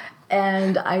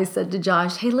 And I said to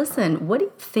Josh, hey, listen, what do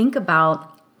you think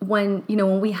about when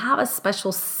we have a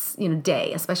special,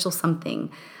 day, a special something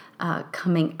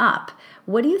coming up?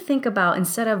 What do you think about,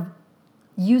 instead of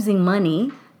using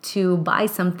money to buy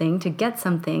something, to get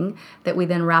something that we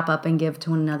then wrap up and give to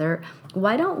one another,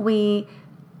 why don't we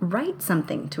write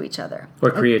something to each other? Or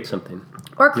create something.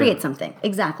 Or create something,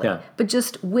 exactly. Yeah. But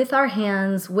just with our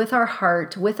hands, with our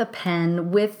heart, with a pen,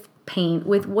 with paint,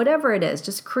 with whatever it is,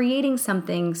 just creating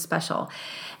something special.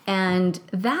 And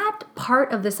that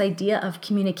part of this idea of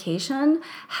communication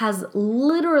has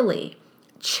literally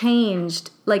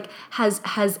changed,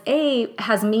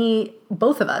 has me,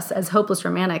 both of us as hopeless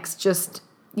romantics, just,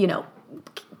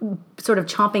 sort of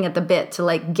chomping at the bit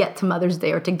to get to Mother's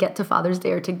Day or to get to Father's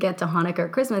Day or to get to Hanukkah or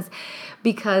Christmas,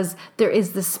 because there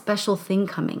is this special thing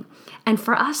coming. And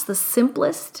for us, the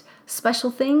simplest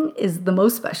special thing is the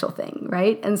most special thing,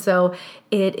 right? And so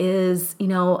it is,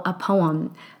 a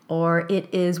poem, or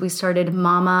we started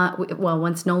Mama,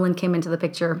 once Nolan came into the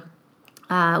picture,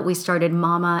 we started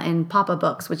Mama and Papa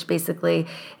books, which basically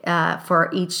for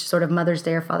each sort of Mother's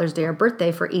Day or Father's Day or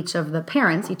birthday for each of the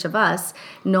parents, each of us,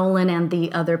 Nolan and the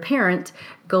other parent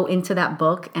go into that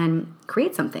book and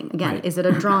create something. Again, right. Is it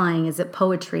a drawing? Is it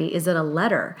poetry? Is it a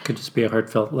letter? Could just be a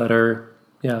heartfelt letter.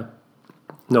 Yeah.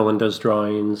 Nolan does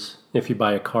drawings. If you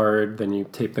buy a card, then you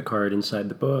tape the card inside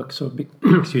the book. So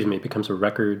it becomes a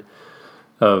record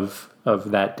of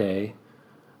that day.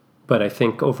 But I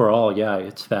think overall,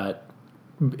 it's that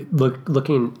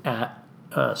looking at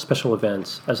special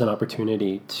events as an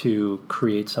opportunity to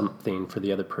create something for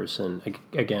the other person,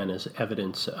 again, as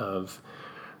evidence of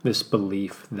this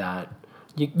belief that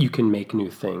you can make new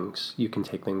things, you can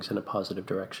take things in a positive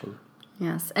direction.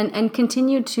 Yes, and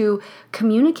continue to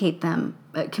communicate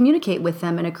with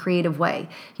them in a creative way.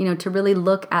 To really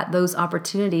look at those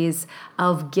opportunities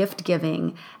of gift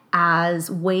giving as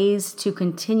ways to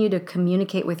continue to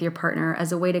communicate with your partner,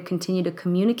 as a way to continue to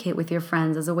communicate with your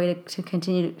friends, as a way to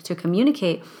continue to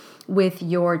communicate with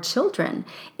your children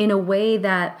in a way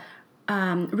that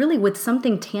really with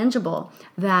something tangible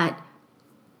that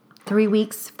 3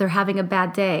 weeks, they're having a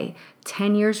bad day.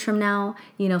 10 years from now,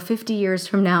 50 years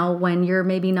from now, when you're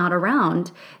maybe not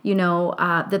around,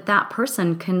 that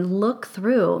person can look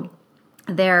through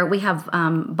we have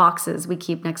boxes we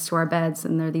keep next to our beds,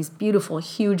 and they're these beautiful,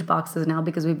 huge boxes now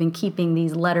because we've been keeping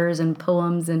these letters and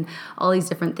poems and all these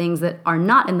different things that are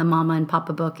not in the Mama and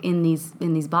Papa book in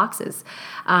these boxes.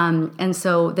 And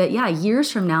so that,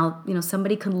 years from now,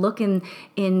 somebody could look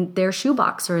in their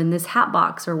shoebox or in this hat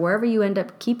box or wherever you end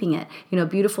up keeping it,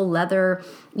 beautiful leather,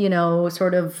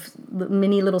 sort of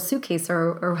mini little suitcase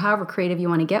or however creative you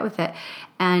want to get with it.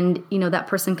 And, that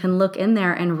person can look in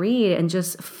there and read and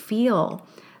just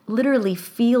literally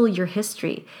feel your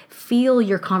history, feel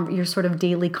your sort of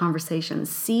daily conversations,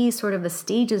 see sort of the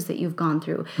stages that you've gone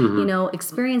through,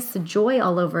 experience the joy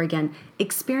all over again,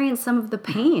 experience some of the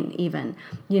pain even,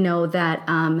 that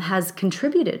has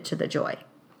contributed to the joy.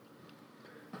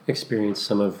 Experience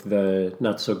some of the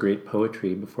not so great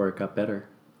poetry before it got better.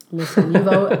 Listen,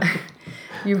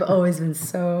 you've always been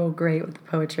so great with the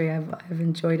poetry. I've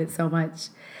enjoyed it so much.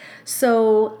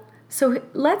 So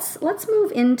let's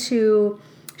move into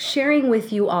sharing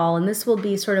with you all, and this will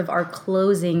be sort of our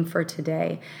closing for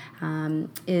today.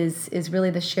 Is really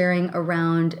the sharing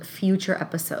around future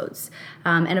episodes.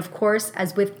 And of course,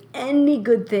 as with any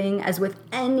good thing, as with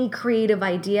any creative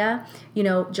idea,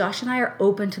 Josh and I are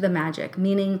open to the magic,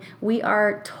 meaning we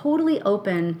are totally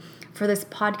open for this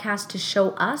podcast to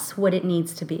show us what it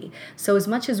needs to be. So as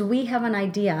much as we have an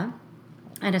idea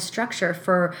and a structure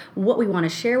for what we want to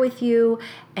share with you,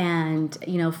 and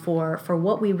for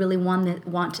what we really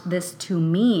want this to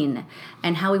mean,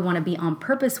 and how we want to be on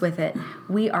purpose with it,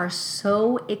 we are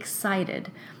so excited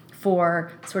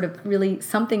for sort of really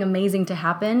something amazing to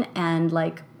happen, and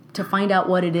to find out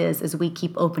what it is as we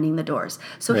keep opening the doors.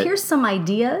 So right. Here's some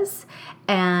ideas,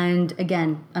 and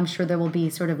again, I'm sure there will be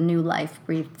sort of new life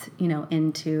breathed,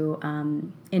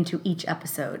 into each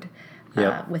episode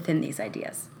within these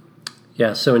ideas.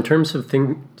 Yeah, so in terms of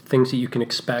things that you can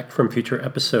expect from future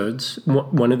episodes,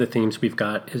 one of the themes we've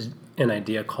got is an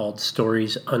idea called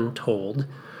Stories Untold.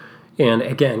 And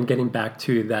again, getting back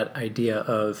to that idea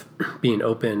of being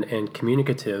open and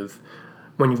communicative,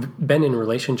 when you've been in a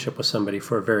relationship with somebody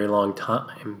for a very long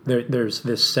time, there's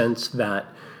this sense that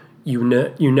you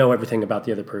know everything about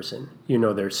the other person. You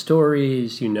know their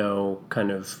stories,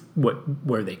 kind of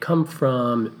where they come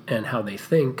from and how they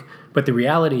think. But the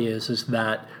reality is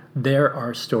that there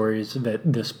are stories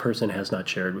that this person has not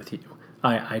shared with you.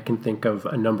 I can think of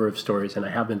a number of stories, and I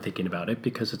have been thinking about it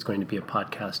because it's going to be a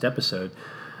podcast episode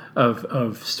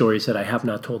of stories that I have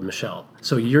not told Michelle.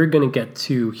 So you're going to get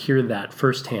to hear that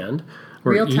firsthand.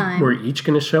 Real time. We're each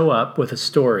going to show up with a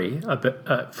story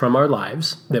from our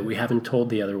lives that we haven't told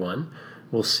the other one.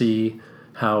 We'll see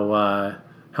how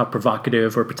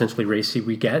provocative or potentially racy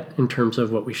we get in terms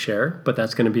of what we share, but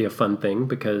that's going to be a fun thing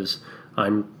because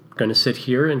I'm going to sit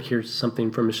here and hear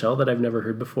something from Michelle that I've never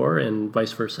heard before, and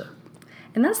vice versa.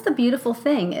 And that's the beautiful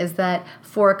thing, is that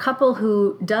for a couple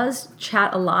who does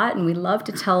chat a lot, and we love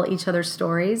to tell each other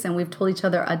stories, and we've told each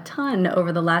other a ton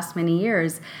over the last many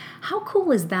years, how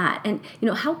cool is that? And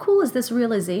how cool is this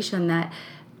realization that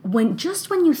when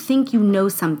you think you know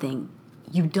something,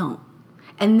 you don't.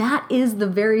 And that is the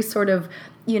very sort of,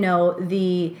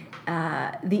 the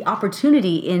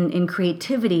opportunity in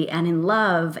creativity and in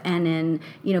love and in,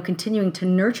 continuing to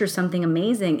nurture something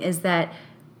amazing, is that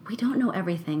we don't know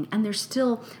everything, and there's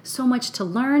still so much to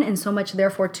learn and so much,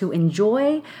 therefore, to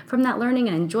enjoy from that learning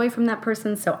and enjoy from that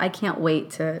person. So I can't wait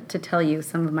to tell you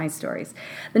some of my stories.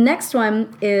 The next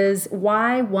one is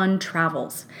why one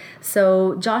travels.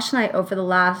 So Josh and I, over the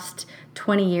last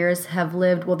 20 years, have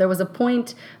lived, there was a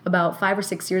point about 5 or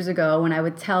 6 years ago when I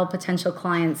would tell potential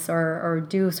clients or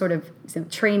do sort of some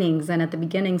trainings, and at the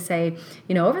beginning say,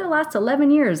 over the last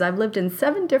 11 years, I've lived in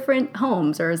 7 different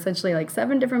homes, or essentially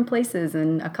 7 different places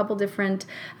in a couple different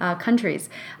countries.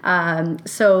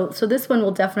 So this one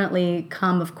will definitely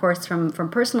come, of course, from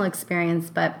personal experience,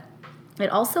 but it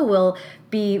also will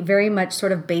be very much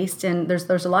sort of based in,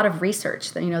 there's a lot of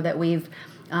research that, that we've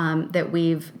that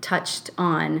we've touched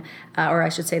on, or I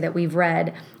should say that we've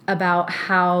read, about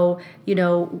how,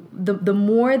 the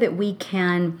more that we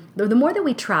can, the more that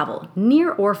we travel,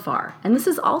 near or far. And this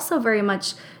is also very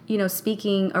much,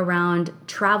 speaking around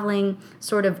traveling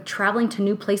to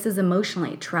new places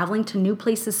emotionally, traveling to new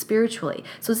places spiritually.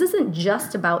 So this isn't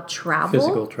just about travel.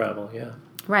 Physical travel, yeah.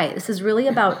 Right. This is really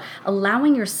about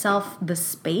allowing yourself the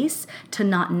space to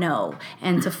not know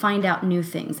and to find out new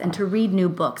things and to read new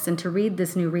books and to read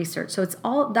this new research. So it's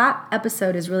all, that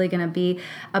episode is really going to be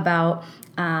about,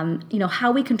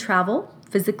 how we can travel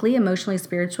physically, emotionally,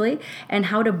 spiritually, and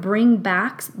how to bring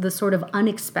back the sort of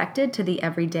unexpected to the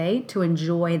everyday to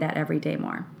enjoy that everyday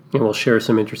more. And we'll share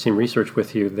some interesting research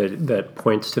with you that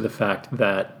points to the fact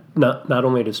that not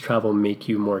only does travel make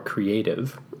you more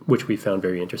creative, which we found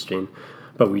very interesting,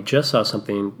 but we just saw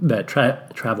something that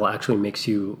travel actually makes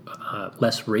you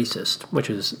less racist, which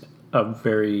is a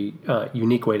very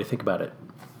unique way to think about it.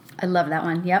 I love that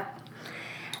one. Yep.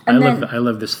 I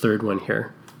love this third one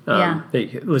here.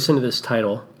 Listen to this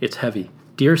title. It's heavy.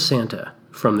 Dear Santa,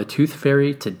 From the Tooth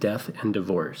Fairy to Death and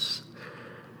Divorce.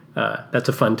 That's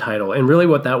a fun title. And really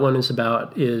what that one is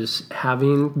about is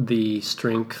having the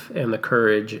strength and the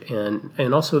courage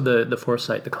and also the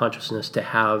foresight, the consciousness to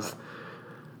have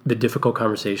the difficult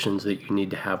conversations that you need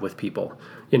to have with people.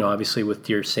 Obviously with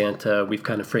Dear Santa, we've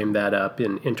kind of framed that up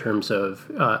in terms of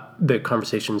the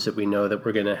conversations that we know that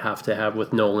we're going to have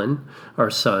with Nolan,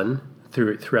 our son,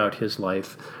 throughout his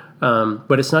life.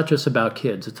 But it's not just about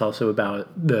kids. It's also about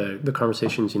the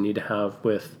conversations you need to have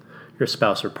with your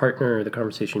spouse or partner, the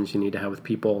conversations you need to have with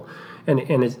people. And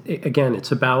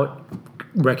it's about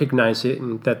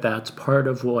recognizing that that's part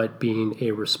of what being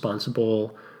a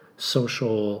responsible,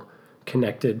 social,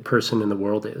 connected person in the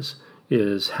world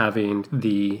is having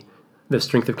the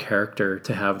strength of character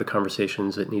to have the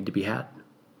conversations that need to be had.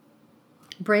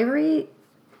 Bravery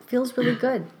feels really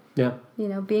good. Yeah.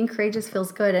 Being courageous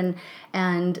feels good,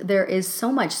 and there is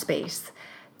so much space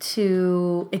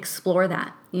to explore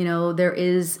that. There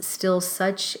is still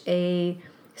such a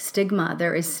stigma.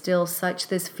 There is still such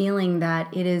this feeling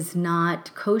that it is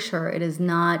not kosher. It is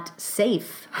not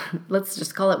safe. Let's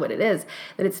just call it what it is.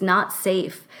 That it's not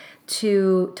safe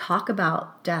to talk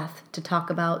about death, to talk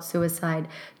about suicide,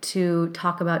 to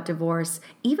talk about divorce,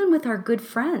 even with our good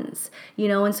friends,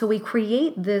 and so we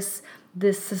create this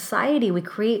society, we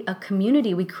create a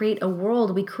community, we create a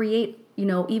world, we create,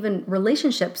 even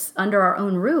relationships under our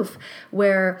own roof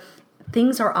where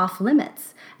things are off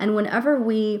limits. And whenever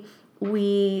we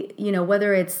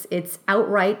whether it's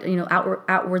outright,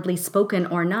 outwardly spoken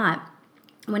or not,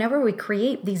 whenever we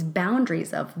create these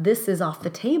boundaries of this is off the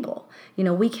table,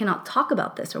 we cannot talk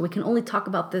about this, or we can only talk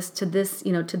about this to this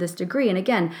degree. And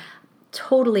again,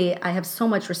 totally, I have so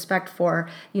much respect for,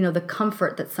 the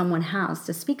comfort that someone has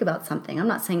to speak about something. I'm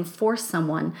not saying force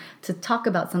someone to talk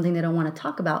about something they don't want to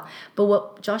talk about. But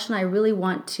what Josh and I really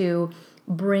want to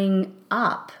bring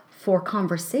up for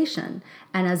conversation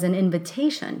and as an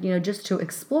invitation, just to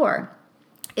explore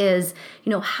is,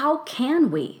 how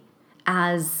can we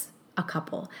as a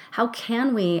couple, how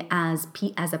can we as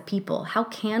a people, how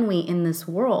can we in this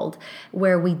world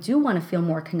where we do want to feel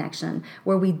more connection,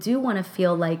 where we do want to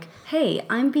feel like, hey,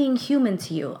 I'm being human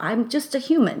to you, I'm just a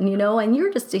human, and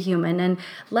you're just a human, and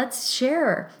let's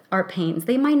share our pains.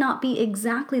 They might not be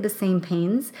exactly the same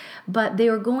pains, but they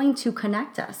are going to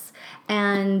connect us.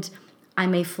 And I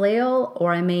may flail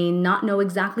or I may not know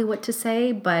exactly what to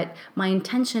say, but my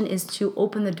intention is to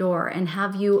open the door and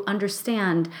have you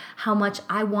understand how much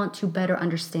I want to better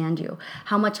understand you,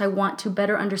 how much I want to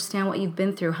better understand what you've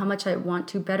been through, how much I want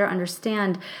to better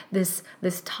understand this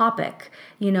topic,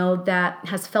 that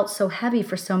has felt so heavy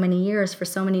for so many years, for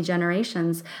so many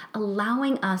generations,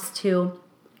 allowing us to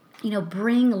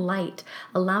bring light,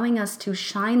 allowing us to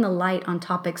shine the light on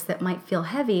topics that might feel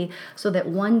heavy so that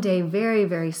one day, very,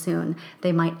 very soon,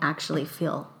 they might actually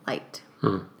feel light.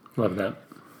 Love that.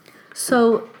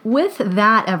 So with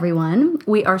that, everyone,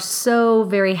 we are so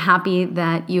very happy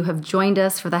that you have joined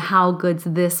us for the How Good's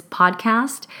This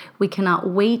podcast. We cannot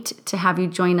wait to have you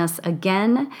join us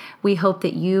again. We hope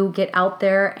that you get out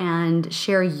there and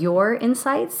share your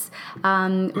insights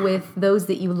with those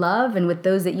that you love and with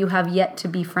those that you have yet to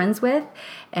be friends with.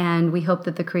 And we hope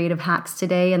that the creative hacks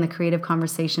today and the creative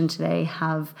conversation today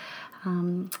have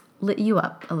lit you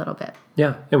up a little bit.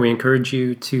 Yeah, and we encourage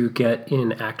you to get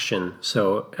in action.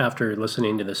 So after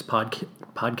listening to this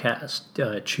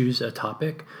podcast, choose a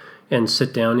topic and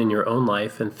sit down in your own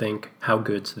life and think, how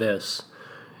good's this?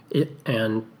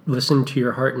 And listen to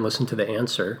your heart and listen to the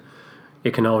answer.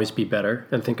 It can always be better,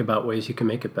 and think about ways you can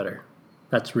make it better.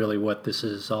 That's really what this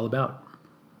is all about.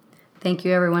 Thank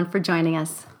you, everyone, for joining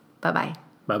us. Bye-bye.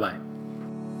 Bye-bye.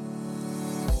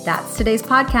 That's today's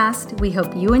podcast. We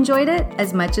hope you enjoyed it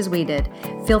as much as we did.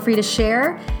 Feel free to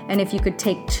share, and if you could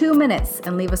take 2 minutes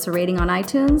and leave us a rating on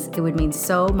iTunes, it would mean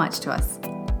so much to us.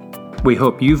 We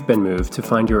hope you've been moved to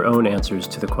find your own answers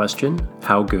to the question,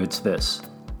 how good's this?